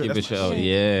 for keep the it end. trill. Keep it That's show. my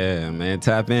Yeah, man.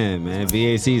 Tap in, man.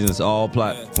 VA Seasons, all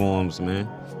platforms, man.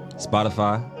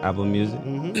 Spotify, Apple Music.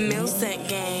 Music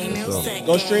game. Music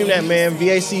Go stream that, man.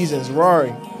 VA Seasons. Rory.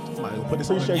 Might as well put this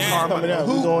on Appreciate you the coming out.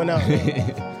 We going out.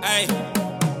 Hey,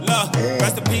 look,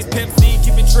 rest in peace, Pimp C,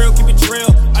 keep it trill, keep it trill.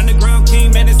 Underground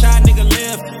king, man, that's how a nigga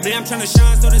live. Man, I'm tryna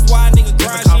shine, so that's why a nigga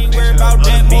grind. She ain't worried about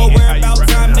that, more worried about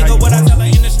time, nigga. What I tell her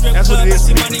in the strip That's what club, it I is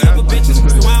see to me, money man. over bitches,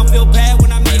 so I don't feel bad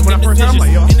when I make When I them first heard, I'm decisions.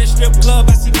 like, yo. In the strip club,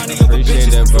 I see money over Appreciate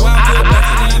bitches, that, bro. so I don't feel bad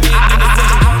when I make them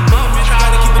decisions.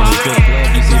 In the strip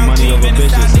club, you see money over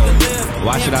bitches, so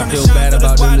why should I feel bad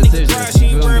about them decisions? She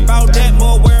You ain't feel worried me? about that,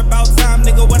 more worried about time,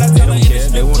 nigga. What I tell her in the care. They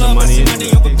strip want the club, I money see anyway. money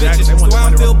over Exactly. bitches, They so want the I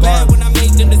don't money feel over bad when I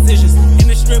make them decisions. In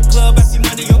the strip club, I see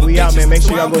money over We out, bitches, man. Make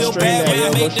sure so I y'all don't go feel stream bad that, when I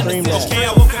yo. Go make them stream decisions. that. Okay,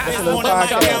 I woke up That's this a little morning, podcast. I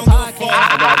don't give a fuck.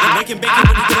 Making bacon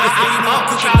with the drugs, so you know I'm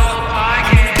cooking up.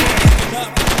 I'm in the booth cooking up.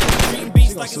 Treating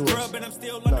beats like a scrub, and I'm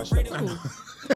still underrated.